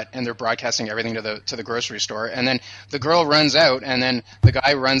microphone is hot, and they're broadcasting everything to the grocery store. And then the girl runs out, and then the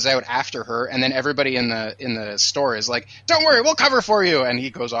guy runs out after her, and then everybody in the store is like, "Don't worry, we'll cover for you." And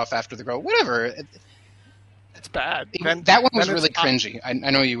he goes off after the girl. Whatever. It's bad. That one was really cringy. I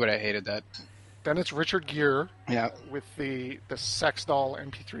know you would have hated that. Then it's Richard Gere with the sex doll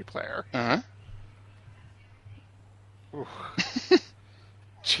MP3 player. Uh-huh.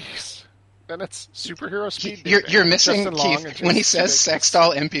 Jeez. Then it's superhero speed. You're missing, Keith, when he says sex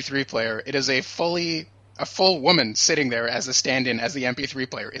doll MP3 player, it is a full woman sitting there as a stand-in as the MP3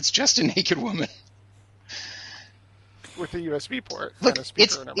 player. It's just a naked woman. With a USB port. Look, and a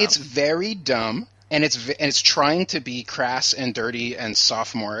speaker in her it's mouth. very dumb, and it's trying to be crass and dirty and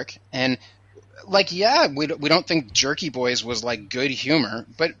sophomoric, and like, yeah, we don't think Jerky Boys was like good humor,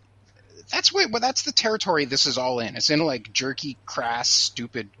 but that's the territory this is all in. It's in like jerky, crass,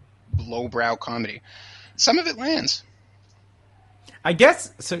 stupid, lowbrow comedy. Some of it lands. I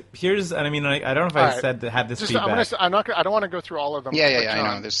guess so. Here's, and I mean, I don't know if I said that had this feedback. I don't want to go through all of them. Yeah.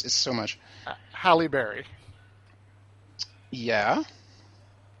 I know. It's so much. Halle Berry. Yeah.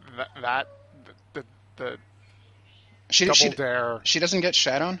 the She Double Dare. She doesn't get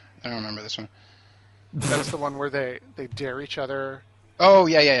shat on. I don't remember this one. That's the one where they dare each other. Oh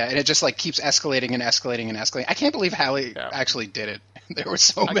yeah, and it just like keeps escalating and escalating and escalating. I can't believe Hallie actually did it. There were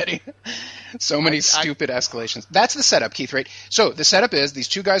so many stupid escalations. That's the setup, Keith. Right? So the setup is these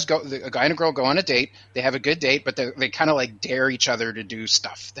two guys a guy and a girl go on a date. They have a good date, but they kind of like dare each other to do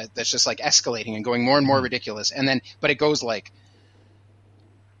stuff that's just like escalating and going more and more ridiculous. And then, but it goes like,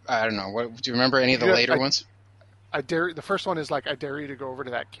 I don't know. What do you remember any of the later ones? The first one is like, I dare you to go over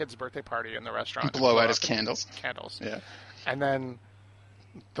to that kid's birthday party in the restaurant. Blow out his candles. Yeah. And then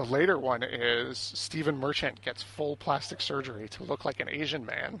the later one is Stephen Merchant gets full plastic surgery to look like an Asian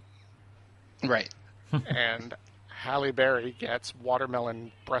man. Right. And Halle Berry gets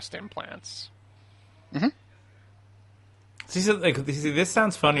watermelon breast implants. Mm-hmm. See, this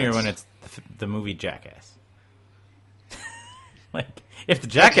sounds funnier when it's the movie Jackass. Like, if the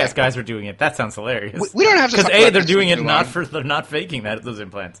Jackass guys were doing it, that sounds hilarious. We don't have to because about they're this doing it they're not faking those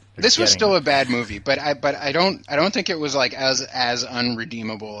implants. This was still a bad movie, but I don't think it was like as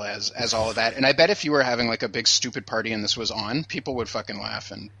unredeemable as all of that. And I bet if you were having like a big stupid party and this was on, people would fucking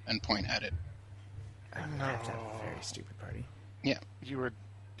laugh and point at it. No. That's a very stupid party. Yeah, you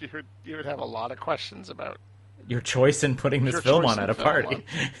would have a lot of questions about your choice in putting this film on at a party.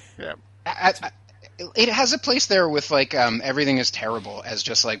 Yeah. It has a place there with like everything is terrible as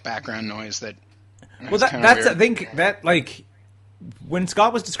just like background noise. That's that's weird. I think that like when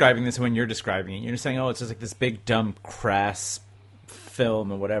Scott was describing this, when you're describing it, you're saying, oh, it's just like this big dumb crass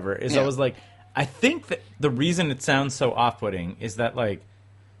film or whatever. I was like, I think that the reason it sounds so off-putting is that like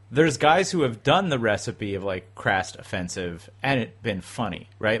there's guys who have done the recipe of like crass offensive and it been funny,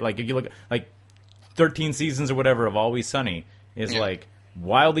 right? Like if you look like 13 seasons or whatever of Always Sunny is like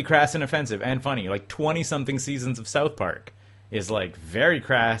wildly crass and offensive and funny. Like 20-something seasons of South Park is like very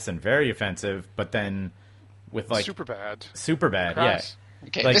crass and very offensive, but then with like super bad, crass. Yeah.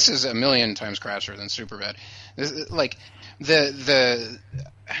 Okay, like, this is a million times crasser than Superbad. This, like the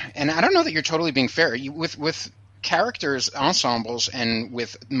and I don't know that you're totally being fair. With characters, ensembles, and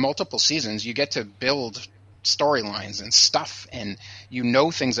with multiple seasons, you get to build storylines and stuff, and you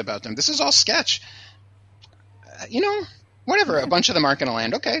know things about them. This is all sketch. Whatever, a bunch of them aren't going to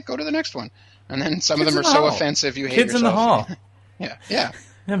land. Okay, go to the next one. And then some of them are so offensive you hate Kids yourself. in the Hall. Yeah.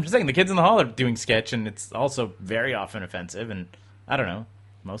 I'm just saying, the Kids in the Hall are doing sketch, and it's also very often offensive, and I don't know,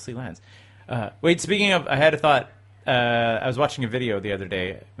 mostly lands. Wait, speaking of, I had a thought. I was watching a video the other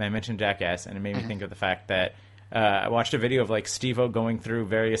day, and I mentioned Jackass, and it made me think of the fact that I watched a video of like Steve-O going through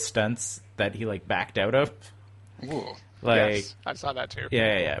various stunts that he like backed out of. Ooh. Like, yes, I saw that too.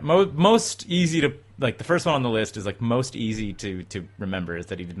 Yeah. Most easy to, like, the first one on the list is, like, most easy to remember is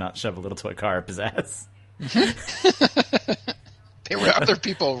that he did not shove a little toy car up his ass. There were other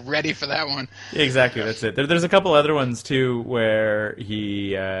people ready for that one. Exactly, that's it. There's a couple other ones, too, where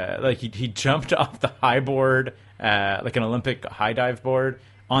he jumped off the high board, like an Olympic high dive board,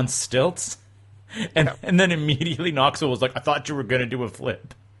 on stilts, and then immediately Knoxville was like, I thought you were going to do a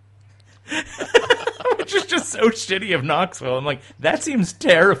flip. Which is just so shitty of Knoxville. I'm like, that seems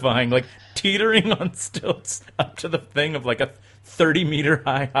terrifying. Like, teetering on stilts up to the thing of like a 30-meter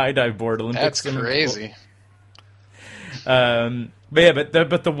high dive board. Olympic That's crazy. But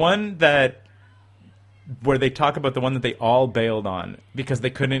the one that where they talk about the one that they all bailed on because they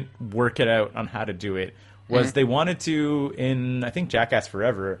couldn't work it out on how to do it was they wanted to, in I think Jackass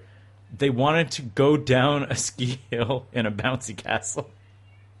Forever, they wanted to go down a ski hill in a bouncy castle.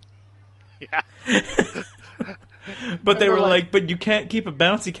 Yeah. But they were like, but you can't keep a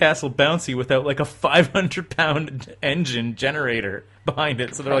bouncy castle bouncy without like a 500-pound engine generator behind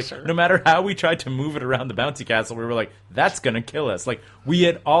it. So they're like, no matter how we tried to move it around the bouncy castle, we were like, that's going to kill us. Like, we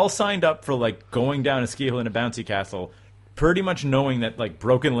had all signed up for like going down a ski hill in a bouncy castle, pretty much knowing that like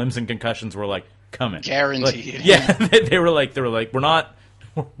broken limbs and concussions were like coming. Guaranteed. Like, yeah, they were like, we're not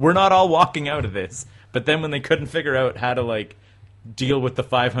all walking out of this. But then when they couldn't figure out how to like deal with the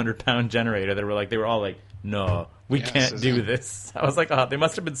 500-pound generator, they were all like, no, we can't do this. I was like, oh, they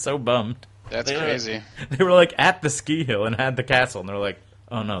must have been so bummed. That's crazy. They were like at the ski hill and had the castle, and they're like,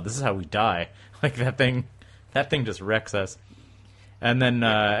 oh no, this is how we die. Like that thing just wrecks us. And then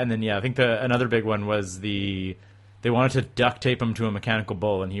I think another big one was they wanted to duct tape him to a mechanical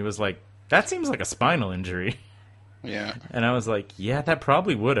bull, and he was like, that seems like a spinal injury. Yeah. And I was like, yeah, that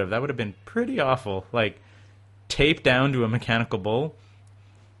probably would have. That would have been pretty awful. Like, taped down to a mechanical bull.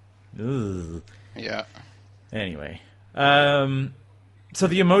 Ugh. Yeah. Anyway, so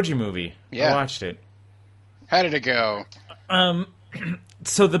the Emoji Movie. Yeah. I watched it. How did it go?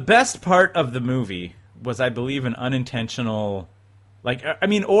 So the best part of the movie was, I believe, an unintentional Like, I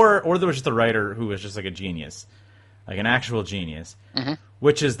mean, or there was just a writer who was just like a genius, like an actual genius,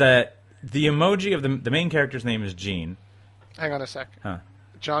 which is that the emoji of the main character's name is Gene. Hang on a sec. Huh.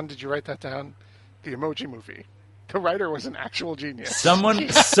 John, did you write that down? The Emoji Movie. The writer was an actual genius. Someone in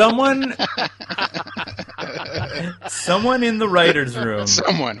the writer's room.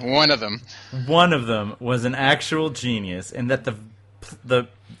 One of them. One of them was an actual genius, and that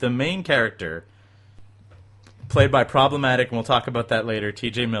the main character, played by problematic, and we'll talk about that later,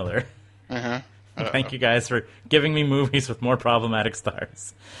 T.J. Miller. Thank you guys for giving me movies with more problematic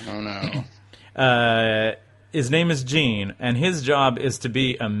stars. Oh no. His name is Gene, and his job is to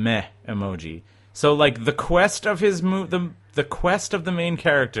be a meh emoji. So, like, the quest of the quest of the main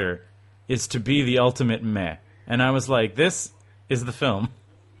character is to be the ultimate meh. And I was like, this is the film.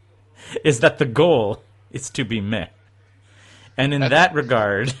 Is that the goal is to be meh. And in that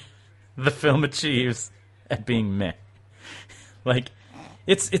regard, the film achieves at being meh. Like,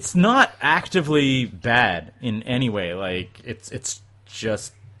 it's not actively bad in any way. Like, it's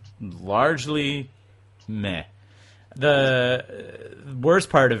just largely meh. The worst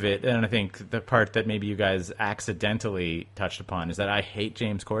part of it, and I think the part that maybe you guys accidentally touched upon, is that I hate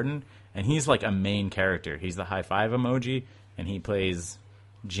James Corden, and he's like a main character. He's the high five emoji, and he plays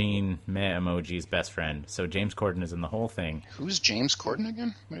Gene meh emoji's best friend. So James Corden is in the whole thing. Who's James Corden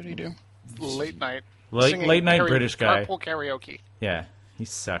again? What did he do? Late night British guy. Carpool karaoke. Yeah, he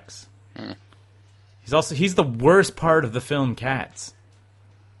sucks. He's the worst part of the film Cats.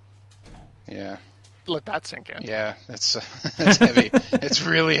 Yeah. Let that sink in. Yeah, that's heavy. It's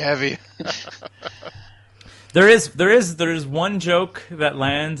really heavy. There is one joke that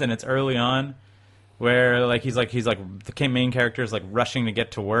lands, and it's early on, where like he's like the main character is like rushing to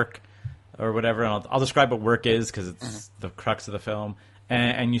get to work or whatever. And I'll describe what work is because it's the crux of the film.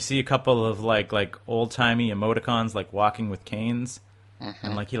 And you see a couple of like old timey emoticons like walking with canes,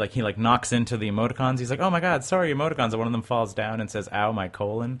 and like he knocks into the emoticons. He's like, "Oh my god, sorry, emoticons!" And one of them falls down and says, "Ow, my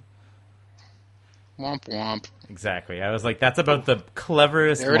colon." Womp womp. Exactly. I was like, that's about the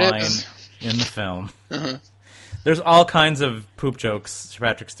cleverest line in the film. There's all kinds of poop jokes. Sir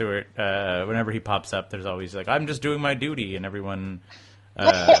Patrick Stewart, whenever he pops up, there's always like, "I'm just doing my duty," and everyone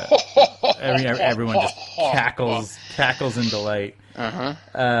just cackles in delight.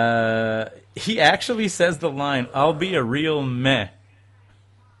 He actually says the line, "I'll be a real meh,"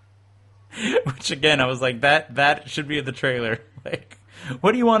 which again, I was like, that should be in the trailer. Like,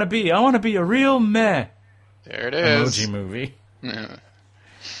 what do you want to be? I want to be a real meh. There it is. Emoji movie. Yeah.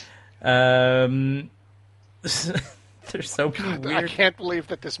 There's so many weird... I can't believe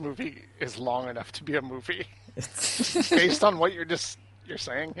that this movie is long enough to be a movie. Based on what you're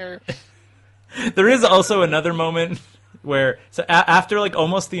saying here. There is also another moment where, after like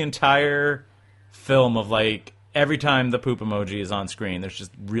almost the entire film of like every time the poop emoji is on screen, there's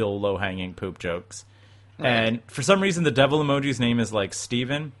just real low-hanging poop jokes. Right. And for some reason, the devil emoji's name is like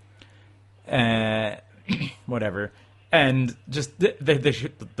Steven. Whatever. And just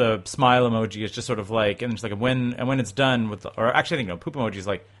the smile emoji is just sort of like, and it's like when it's done with, or actually I think poop emoji is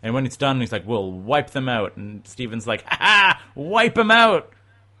like, and when it's done, he's like, "We'll wipe them out," and Steven's like, "Ha ha, wipe them out,"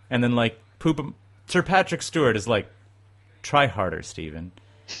 and then like Sir Patrick Stewart is like, "Try harder, Steven."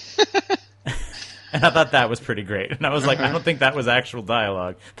 And I thought that was pretty great, and I was like, I don't think that was actual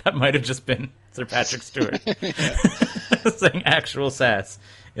dialogue. That might have just been Sir Patrick Stewart saying actual sass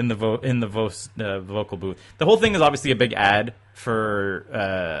in the vocal booth. The whole thing is obviously a big ad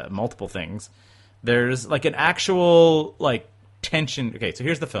for multiple things. There's like an actual like tension. Okay, so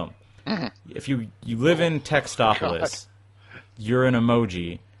here's the film. If you live in Textopolis, you're an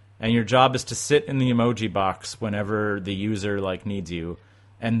emoji, and your job is to sit in the emoji box whenever the user like needs you.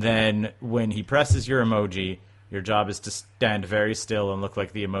 And then when he presses your emoji, your job is to stand very still and look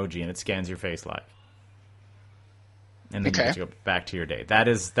like the emoji, and it scans your face live. And then you get to go back to your day. That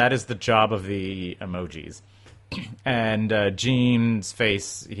is the job of the emojis. And Gene's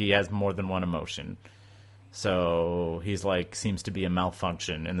face, he has more than one emotion. So he's like, seems to be a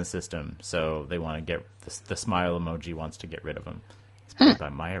malfunction in the system. So they want to get, the smile emoji wants to get rid of him. It's played by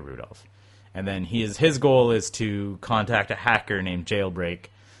Maya Rudolph. And then his goal is to contact a hacker named Jailbreak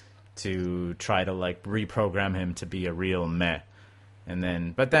to try to like reprogram him to be a real meh.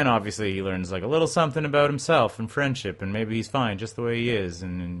 But then obviously he learns like a little something about himself and friendship, and maybe he's fine just the way he is,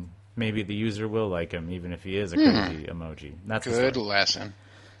 and maybe the user will like him even if he is a crazy emoji. That's good lesson.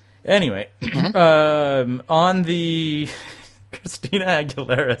 Anyway, on the Christina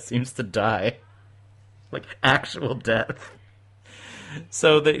Aguilera seems to die, like actual death.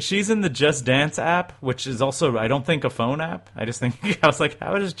 She's in the Just Dance app, which is also, I don't think, a phone app. I just think, I was like,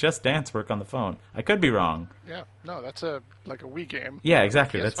 how does Just Dance work on the phone? I could be wrong. Yeah, no, that's a Wii game. Yeah,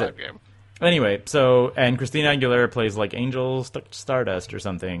 exactly. That's it. Game. Anyway, and Christina Aguilera plays like Angel Stardust or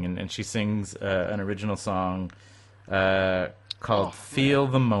something, and she sings an original song called "Feel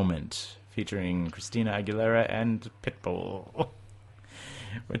the Moment," featuring Christina Aguilera and Pitbull.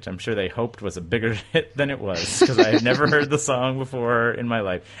 Which I'm sure they hoped was a bigger hit than it was, because I had never heard the song before in my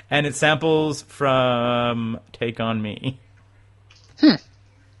life. And it samples from Take On Me.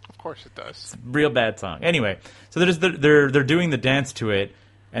 Of course it does. Real bad song. Anyway, so they're doing the dance to it,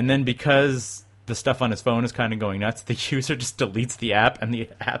 and then because the stuff on his phone is kind of going nuts, the user just deletes the app, and the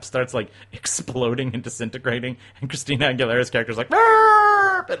app starts like exploding and disintegrating, and Christina Aguilera's character's like,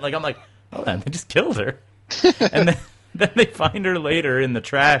 "Burp!" And like, I'm like, oh man, they just killed her. And then they find her later in the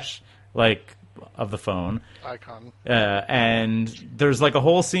trash, like, of the phone. Icon. And there's like a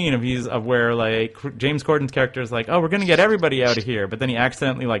whole scene of where like James Corden's character is like, oh, we're gonna get everybody out of here, but then he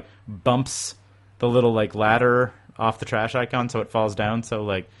accidentally like bumps the little like ladder off the trash icon, so it falls down. So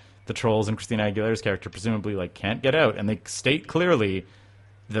like the trolls and Christina Aguilera's character presumably like can't get out, and they state clearly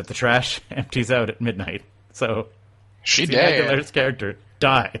that the trash empties out at midnight. So Christina Aguilera's character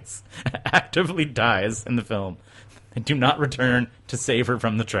dies, actively dies in the film. They do not return to save her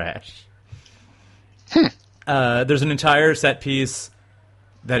from the trash. There's an entire set piece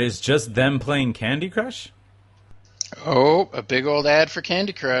that is just them playing Candy Crush. Oh, a big old ad for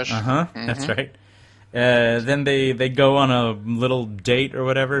Candy Crush. Uh-huh, that's right. Then they go on a little date or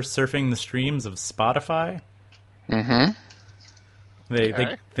whatever, surfing the streams of Spotify. Mm-hmm. They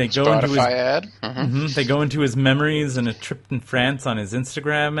go Spotify into his ad. Mm-hmm. They go into his memories and a trip in France on his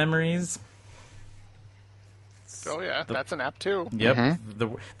Instagram memories. Oh yeah, that's an app too. Yep.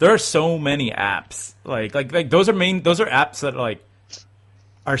 Mm-hmm. There are so many apps. Like those are apps that like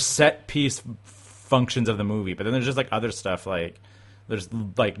are set piece functions of the movie. But then there's just like other stuff, like there's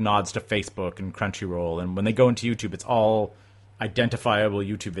like nods to Facebook and Crunchyroll, and when they go into YouTube, it's all identifiable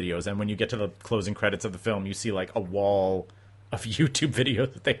YouTube videos. And when you get to the closing credits of the film, you see like a wall of YouTube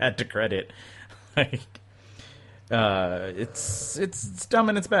videos that they had to credit. Like, it's dumb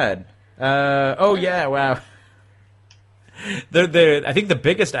and it's bad. Yeah, wow. I think the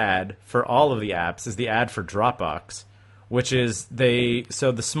biggest ad for all of the apps is the ad for Dropbox, which is the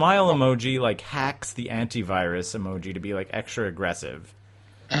smile emoji like hacks the antivirus emoji to be like extra aggressive.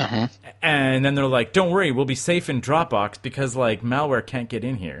 Uh-huh. And then they're like, don't worry, we'll be safe in Dropbox because like malware can't get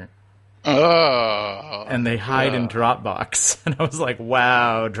in here. Oh. And they hide in Dropbox. And I was like,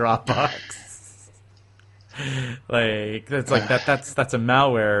 wow, Dropbox. Like that's a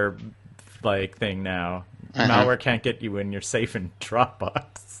malware like thing now. Malware can't get you in. You're safe in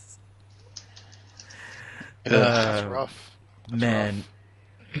Dropbox. That's rough. Man.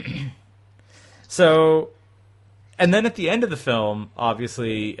 So, and then at the end of the film,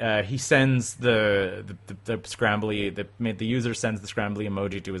 obviously, he sends the scrambly. The user sends the scrambly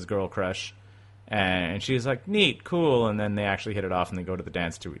emoji to his girl crush, and she's like, "Neat, cool." And then they actually hit it off, and they go to the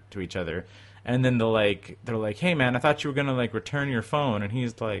dance to each other. And then they're like, "Hey, man, I thought you were gonna like return your phone." And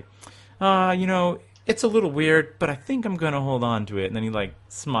he's like, it's a little weird, but I think I'm going to hold on to it. And then he, like,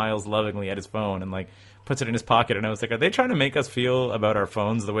 smiles lovingly at his phone and, like, puts it in his pocket. And I was like, are they trying to make us feel about our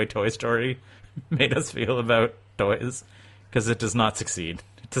phones the way Toy Story made us feel about toys? Because it does not succeed.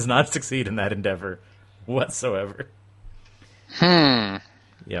 It does not succeed in that endeavor whatsoever.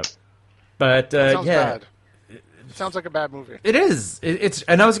 Yep. But, sounds yeah. bad. It sounds like a bad movie. It is.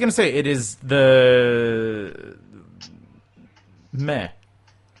 And I was going to say, it is the meh.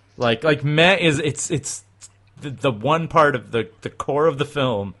 Like meh is it's the one part of the core of the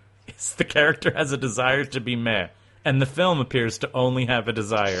film is the character has a desire to be meh, and the film appears to only have a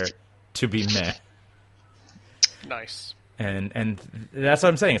desire to be meh. Nice. And that's what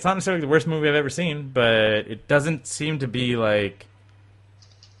I'm saying. It's not necessarily the worst movie I've ever seen, but it doesn't seem to be like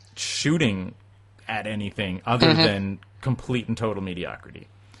shooting at anything other than complete and total mediocrity.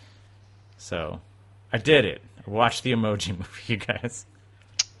 So I did it. I watched the Emoji Movie, you guys.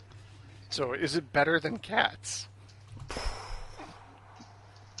 So, is it better than Cats?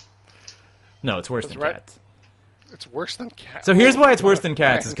 No, it's worse than Cats. It's worse than Cats. So here's why it's worse than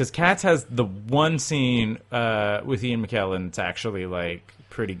Cats, is because Cats has the one scene with Ian McKellen that's actually like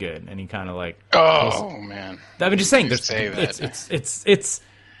pretty good, and he kind of like. Oh man! I'm just saying, it's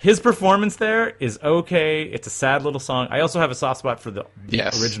his performance there is okay. It's a sad little song. I also have a soft spot for the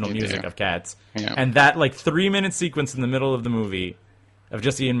original music of Cats, and that like 3-minute sequence in the middle of the movie of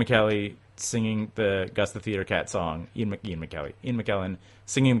just Ian McKellen singing the Gus the Theater Cat song. Ian McKellen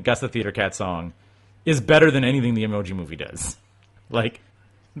singing Gus the Theater Cat song is better than anything the Emoji Movie does. Like,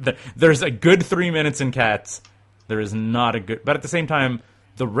 there's a good 3 minutes in Cats. There is not a good... But at the same time,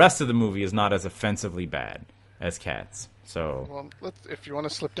 the rest of the movie is not as offensively bad as Cats. So... Well, if you want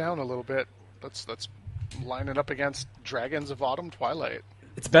to slip down a little bit, let's line it up against Dragons of Autumn Twilight.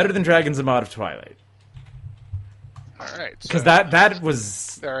 It's better than Dragons of Autumn Twilight. All right. Because that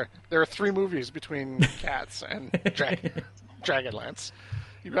was... There are 3 movies between Cats and Dragonlance.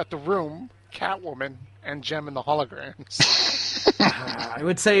 You got The Room, Catwoman, and Gem and the Holograms. I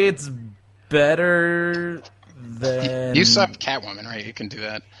would say it's better than... You subbed Catwoman, right? You can do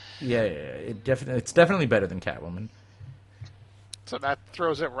that. Yeah. It's definitely better than Catwoman. So that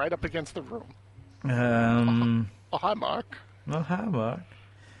throws it right up against The Room. Oh, hi, Mark. Well, hi, Mark.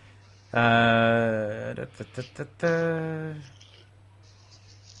 I don't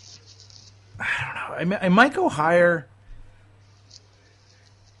know. I might go higher.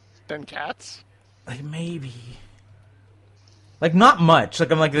 Than Cats? Like, maybe. Like, not much.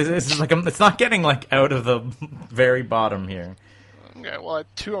 Like, I'm like, this is like, it's not getting, like, out of the very bottom here. Okay, well,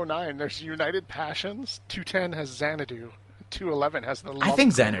 at 209, there's United Passions. 210 has Xanadu. 211 has the Love I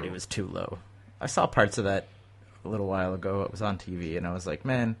think Guru. Xanadu was too low. I saw parts of that a little while ago. It was on TV, and I was like,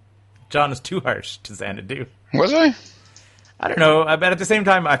 man, John is too harsh to Xanadu. Was I? I don't know. But at the same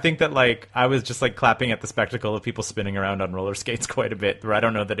time, I think that, like, I was just, like, clapping at the spectacle of people spinning around on roller skates quite a bit, where I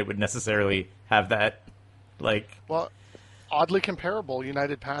don't know that it would necessarily have that, like... Well, oddly comparable,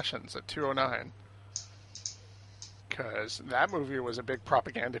 United Passions at 209. Because that movie was a big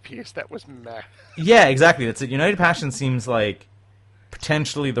propaganda piece that was meh. Yeah, exactly. That's it. United Passion seems like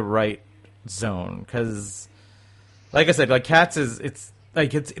potentially the right zone, because, like I said, like, Cats is...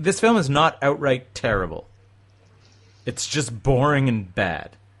 this film is not outright terrible. It's just boring and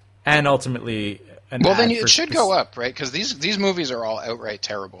bad, and ultimately an Well, then ad it for should go up, right? Because these movies are all outright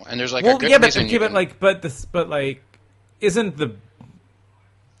terrible, and there's like Well, a good yeah, but reason. isn't the,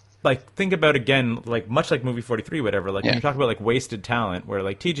 like, think about again, like, much like movie 43, whatever. Like, when you talk about, like, wasted talent, where,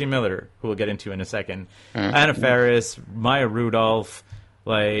 like, T.J. Miller, who we'll get into in a second, Anna Faris, Maya Rudolph,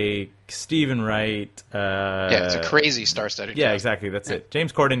 like, Stephen Wright. It's a crazy star-studded. Yeah, cast. exactly. That's it.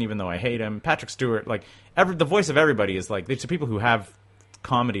 James Corden, even though I hate him. Patrick Stewart. Like, the voice of everybody is, like, there's people who have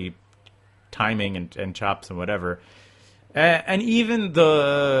comedy timing and chops and whatever. And even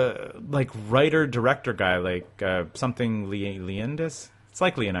the, like, writer-director guy, like, something Leonidas? It's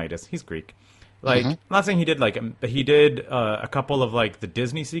like Leonidas. He's Greek. Like, I'm not saying he did, like, he did a couple of, like, the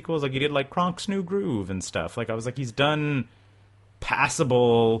Disney sequels. Like, he did, like, Kronk's New Groove and stuff. Like, I was like, he's done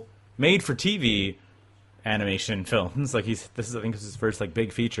passable, made-for-TV animation films. Like, I think this is his first, like,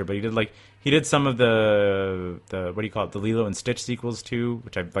 big feature. But he did some of the what do you call it, the Lilo and Stitch sequels too,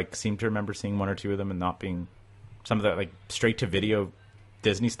 which I, like, seem to remember seeing one or two of them and not being some of the, like, straight-to-video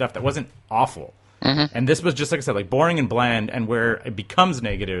Disney stuff that wasn't awful. And this was just, like I said, like, boring and bland. And where it becomes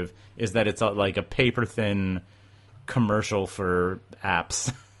negative is that it's like a paper-thin commercial for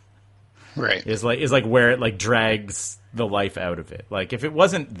apps. Right. is like where it, like, drags the life out of it. Like, if it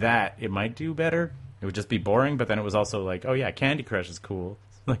wasn't that, it might do better. It would just be boring, but then it was also like, oh yeah, Candy Crush is cool.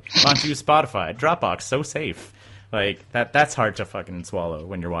 Like, why don't you use Spotify? Dropbox, so safe. Like, that's hard to fucking swallow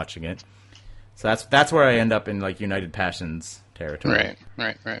when you're watching it. So that's where I end up in, like, United Passions territory.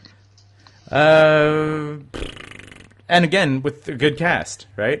 Right. And again, with a good cast,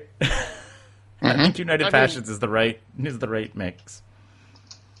 right? I think United Passions is the right mix.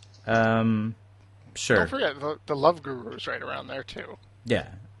 Sure. Don't forget, the Love Guru is right around there, too. Yeah.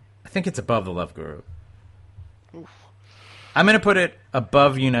 I think it's above the Love Guru. Oof. I'm going to put it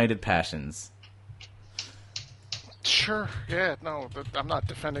above United Passions. Sure, yeah, no, I'm not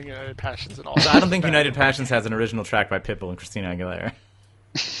defending United Passions at all. So I don't think United Passions has an original track by Pitbull and Christina Aguilera.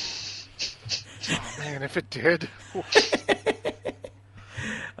 Oh, man, if it did.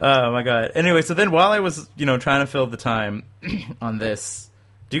 Oh, my God. Anyway, so then while I was, trying to fill the time on this,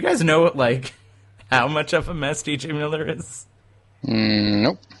 do you guys know, like, how much of a mess T.J. Miller is?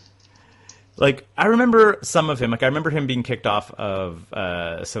 Nope. Like, I remember some of him. Like, I remember him being kicked off of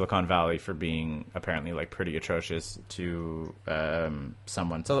Silicon Valley for being apparently, like, pretty atrocious to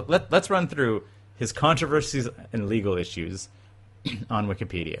someone. So let's run through his controversies and legal issues on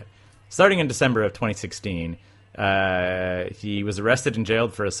Wikipedia. Starting in December of 2016, he was arrested and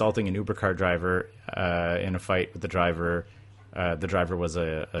jailed for assaulting an Uber car driver in a fight with the driver. The driver was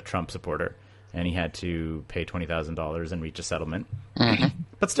a Trump supporter, and he had to pay $20,000 and reach a settlement.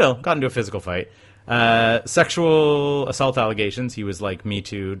 But still, got into a physical fight. Sexual assault allegations. He was, like, Me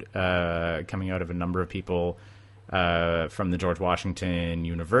Too'd, coming out of a number of people from the George Washington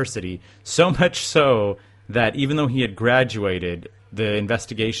University. So much so that even though he had graduated, the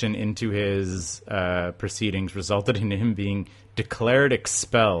investigation into his proceedings resulted in him being declared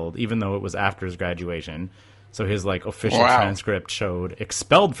expelled, even though it was after his graduation. So his like official transcript showed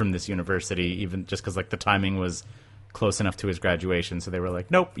expelled from this university, even just because like the timing was close enough to his graduation. So they were like,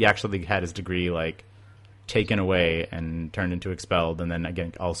 nope, he actually had his degree like taken away and turned into expelled, and then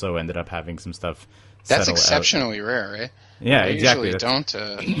again also ended up having some stuff. That's exceptionally rare, right? Yeah, they exactly. Usually don't,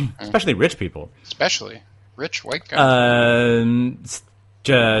 especially rich people. Especially rich white guys.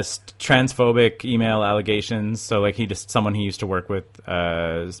 Just transphobic email allegations. So like someone he used to work with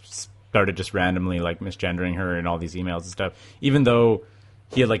started just randomly like misgendering her in all these emails and stuff. Even though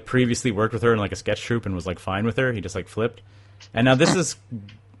he had like previously worked with her in like a sketch troupe and was like fine with her, he just like flipped. And now this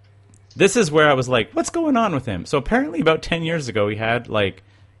is where I was like, what's going on with him? So apparently about 10 years ago he had like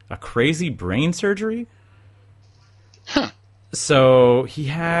a crazy brain surgery. Huh. So he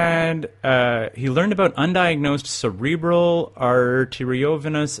had he learned about undiagnosed cerebral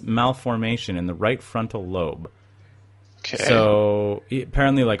arteriovenous malformation in the right frontal lobe. Okay. So he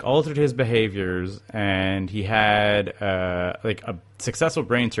apparently like altered his behaviors, and he had like a successful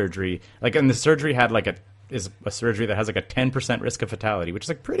brain surgery. Like, and the surgery had like is a surgery that has like a 10% risk of fatality, which is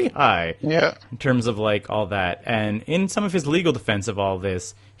like pretty high. Yeah. In terms of like all that, and in some of his legal defense of all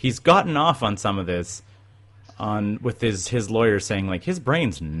this, he's gotten off on some of this. With his lawyer saying like his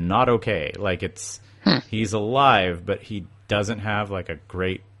brain's not okay, like he's alive, but he doesn't have like a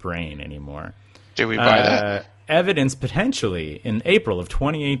great brain anymore. Do we buy that? Evidence potentially in April of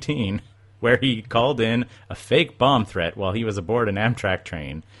 2018, where he called in a fake bomb threat while he was aboard an Amtrak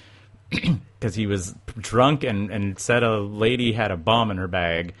train because he was drunk and said a lady had a bomb in her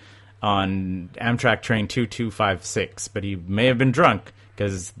bag on Amtrak train 2256, but he may have been drunk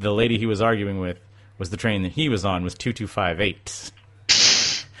because the lady he was arguing with was the train that he was on was 2258.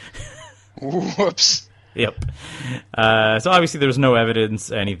 Whoops. Yep. So obviously there was no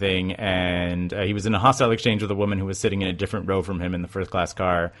evidence, anything, and he was in a hostile exchange with a woman who was sitting in a different row from him in the first-class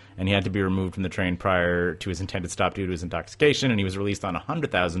car, and he had to be removed from the train prior to his intended stop due to his intoxication, and he was released on a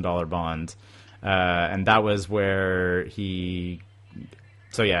 $100,000 bond. And that was where he...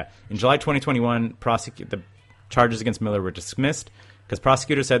 So yeah, in July 2021, the charges against Miller were dismissed, because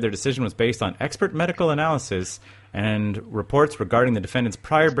prosecutors said their decision was based on expert medical analysis and reports regarding the defendant's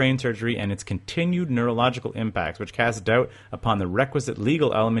prior brain surgery and its continued neurological impacts, which cast doubt upon the requisite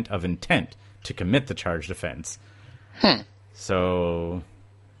legal element of intent to commit the charged offense. So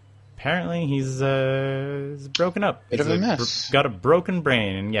apparently he's broken up. Bit of a mess. Got a broken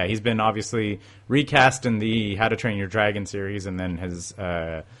brain, and yeah, he's been obviously recast in the How to Train Your Dragon series, and then has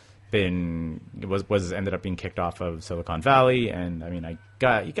ended up being kicked off of Silicon Valley, and I mean, you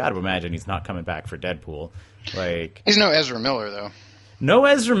got to imagine he's not coming back for Deadpool. Like, he's no Ezra Miller though. No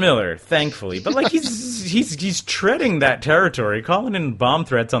Ezra Miller, thankfully, but like he's treading that territory, calling in bomb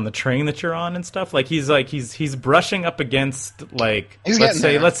threats on the train that you're on and stuff. Like he's brushing up against like let's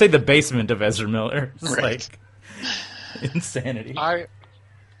say the basement of Ezra Miller. It's right. Like insanity. I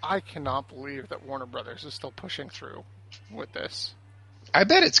cannot believe that Warner Brothers is still pushing through with this. I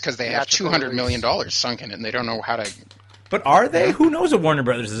bet it's because they have $200 million sunk in it, and they don't know how to... But are they? Who knows what Warner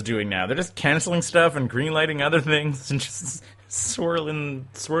Brothers is doing now? They're just canceling stuff and greenlighting other things and just swirling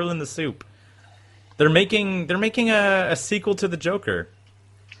the soup. They're making a sequel to The Joker.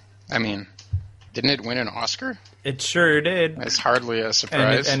 I mean, didn't it win an Oscar? It sure did. It's hardly a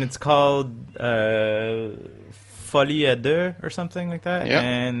surprise. And it's called Folie à Deux or something like that. Yep.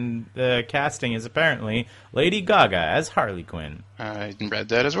 And the casting is apparently Lady Gaga as Harley Quinn. I read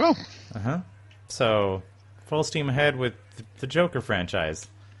that as well. So, full steam ahead with the Joker franchise.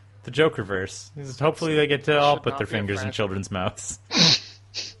 The Jokerverse. Hopefully they get to all put their fingers in children's mouths.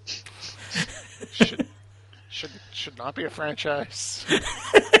 Should not be a franchise.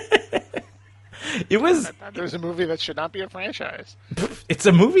 There's a movie that should not be a franchise. It's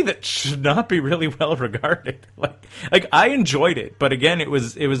a movie that should not be really well regarded. Like I enjoyed it, but again, it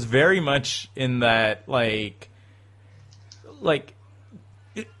was very much in that like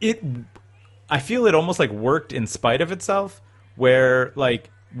it I feel it almost like worked in spite of itself, where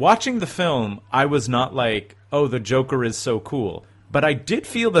like watching the film, I was not like, oh, the Joker is so cool. But I did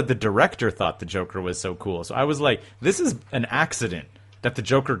feel that the director thought the Joker was so cool. So I was like, this is an accident that the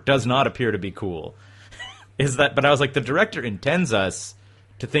Joker does not appear to be cool. But I was like, the director intends us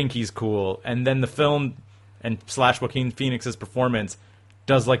to think he's cool, and then the film and / Joaquin Phoenix's performance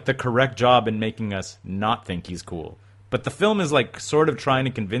does like the correct job in making us not think he's cool. But the film is like sort of trying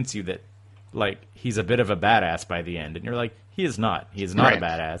to convince you that like he's a bit of a badass by the end, and you're like, he is not. He is not right. a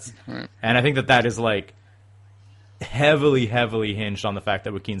badass. Right. And I think that is like heavily hinged on the fact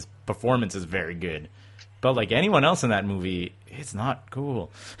that Joaquin's performance is very good. But like anyone else in that movie, it's not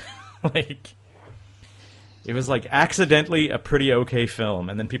cool. Like, it was like accidentally a pretty okay film,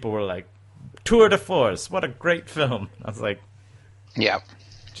 and then people were like, tour de force, what a great film. I was like, Yeah.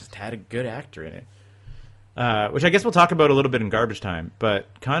 just had a good actor in it. Which I guess we'll talk about a little bit in Garbage Time, but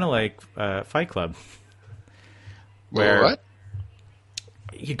kind of like Fight Club. Where What?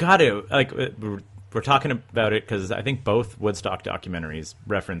 you got to, like, we're talking about it because I think both Woodstock documentaries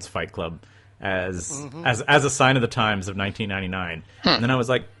reference Fight Club as a sign of the times of 1999. And then I was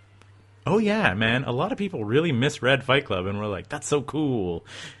like, oh yeah, man, a lot of people really misread Fight Club and were like, that's so cool.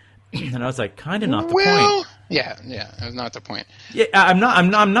 And I was like, kind of not the point. Yeah, not the point. Yeah,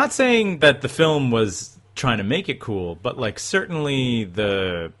 I'm not saying that the film was trying to make it cool, but like certainly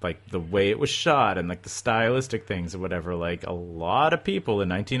the way it was shot and like the stylistic things or whatever, like a lot of people in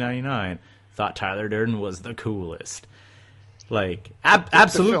 1999 thought Tyler Durden was the coolest. Like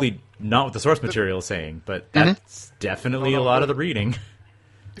absolutely not what the source material is saying, but that's definitely a lot of the reading.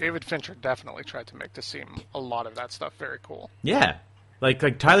 David Fincher definitely tried to make this seem a lot of that stuff very cool. Yeah.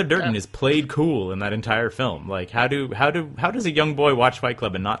 Like Tyler Durden is played cool in that entire film. Like how does a young boy watch Fight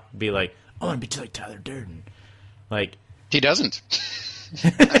Club and not be like, I want to be just like Tyler Durden? Like, He doesn't.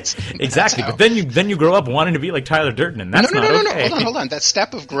 Exactly. But then you grow up wanting to be like Tyler Durden, and that's not okay. No. Hold on. That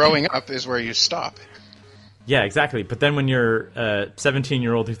step of growing up is where you stop. Yeah, exactly. But then when you're a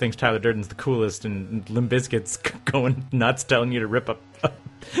 17-year-old who thinks Tyler Durden's the coolest and Limp Bizkit's going nuts telling you to rip up an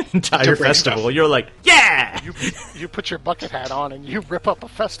entire festival, you're like, yeah! You put your bucket hat on and you rip up a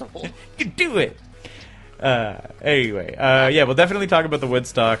festival. You do it! Anyway, yeah, we'll definitely talk about the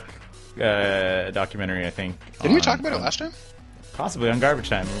Woodstock documentary, I think. Didn't we talk about it last time? Possibly on Garbage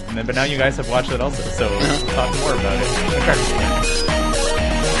Time. But now you guys have watched it also, so we'll talk more about it on Garbage Time.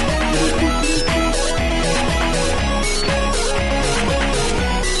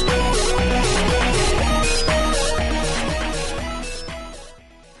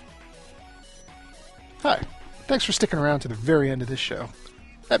 Hi, thanks for sticking around to the very end of this show.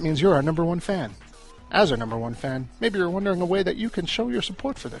 That means you're our number one fan. As our number one fan, maybe you're wondering a way that you can show your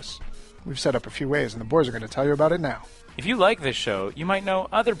support for this. We've set up a few ways, and the boys are going to tell you about it now. If you like this show, you might know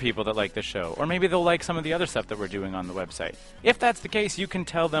other people that like this show, or maybe they'll like some of the other stuff that we're doing on the website. If that's the case, you can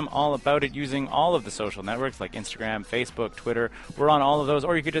tell them all about it using all of the social networks like Instagram, Facebook, Twitter. We're on all of those,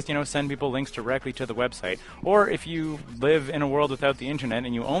 or you could just, send people links directly to the website. Or if you live in a world without the internet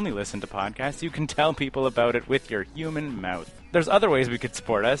and you only listen to podcasts, you can tell people about it with your human mouth. There's other ways we could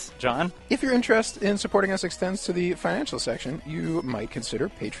support us. John? If your interest in supporting us extends to the financial section, you might consider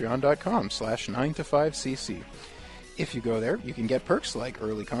patreon.com/9to5cc. If you go there, you can get perks like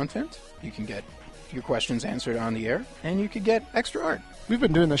early content, you can get your questions answered on the air, and you could get extra art. We've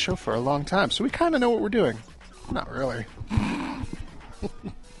been doing this show for a long time, so we kind of know what we're doing. Not really.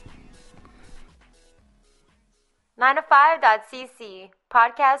 9to5.cc.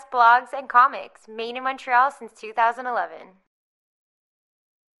 Podcasts, blogs, and comics. Made in Montreal since 2011.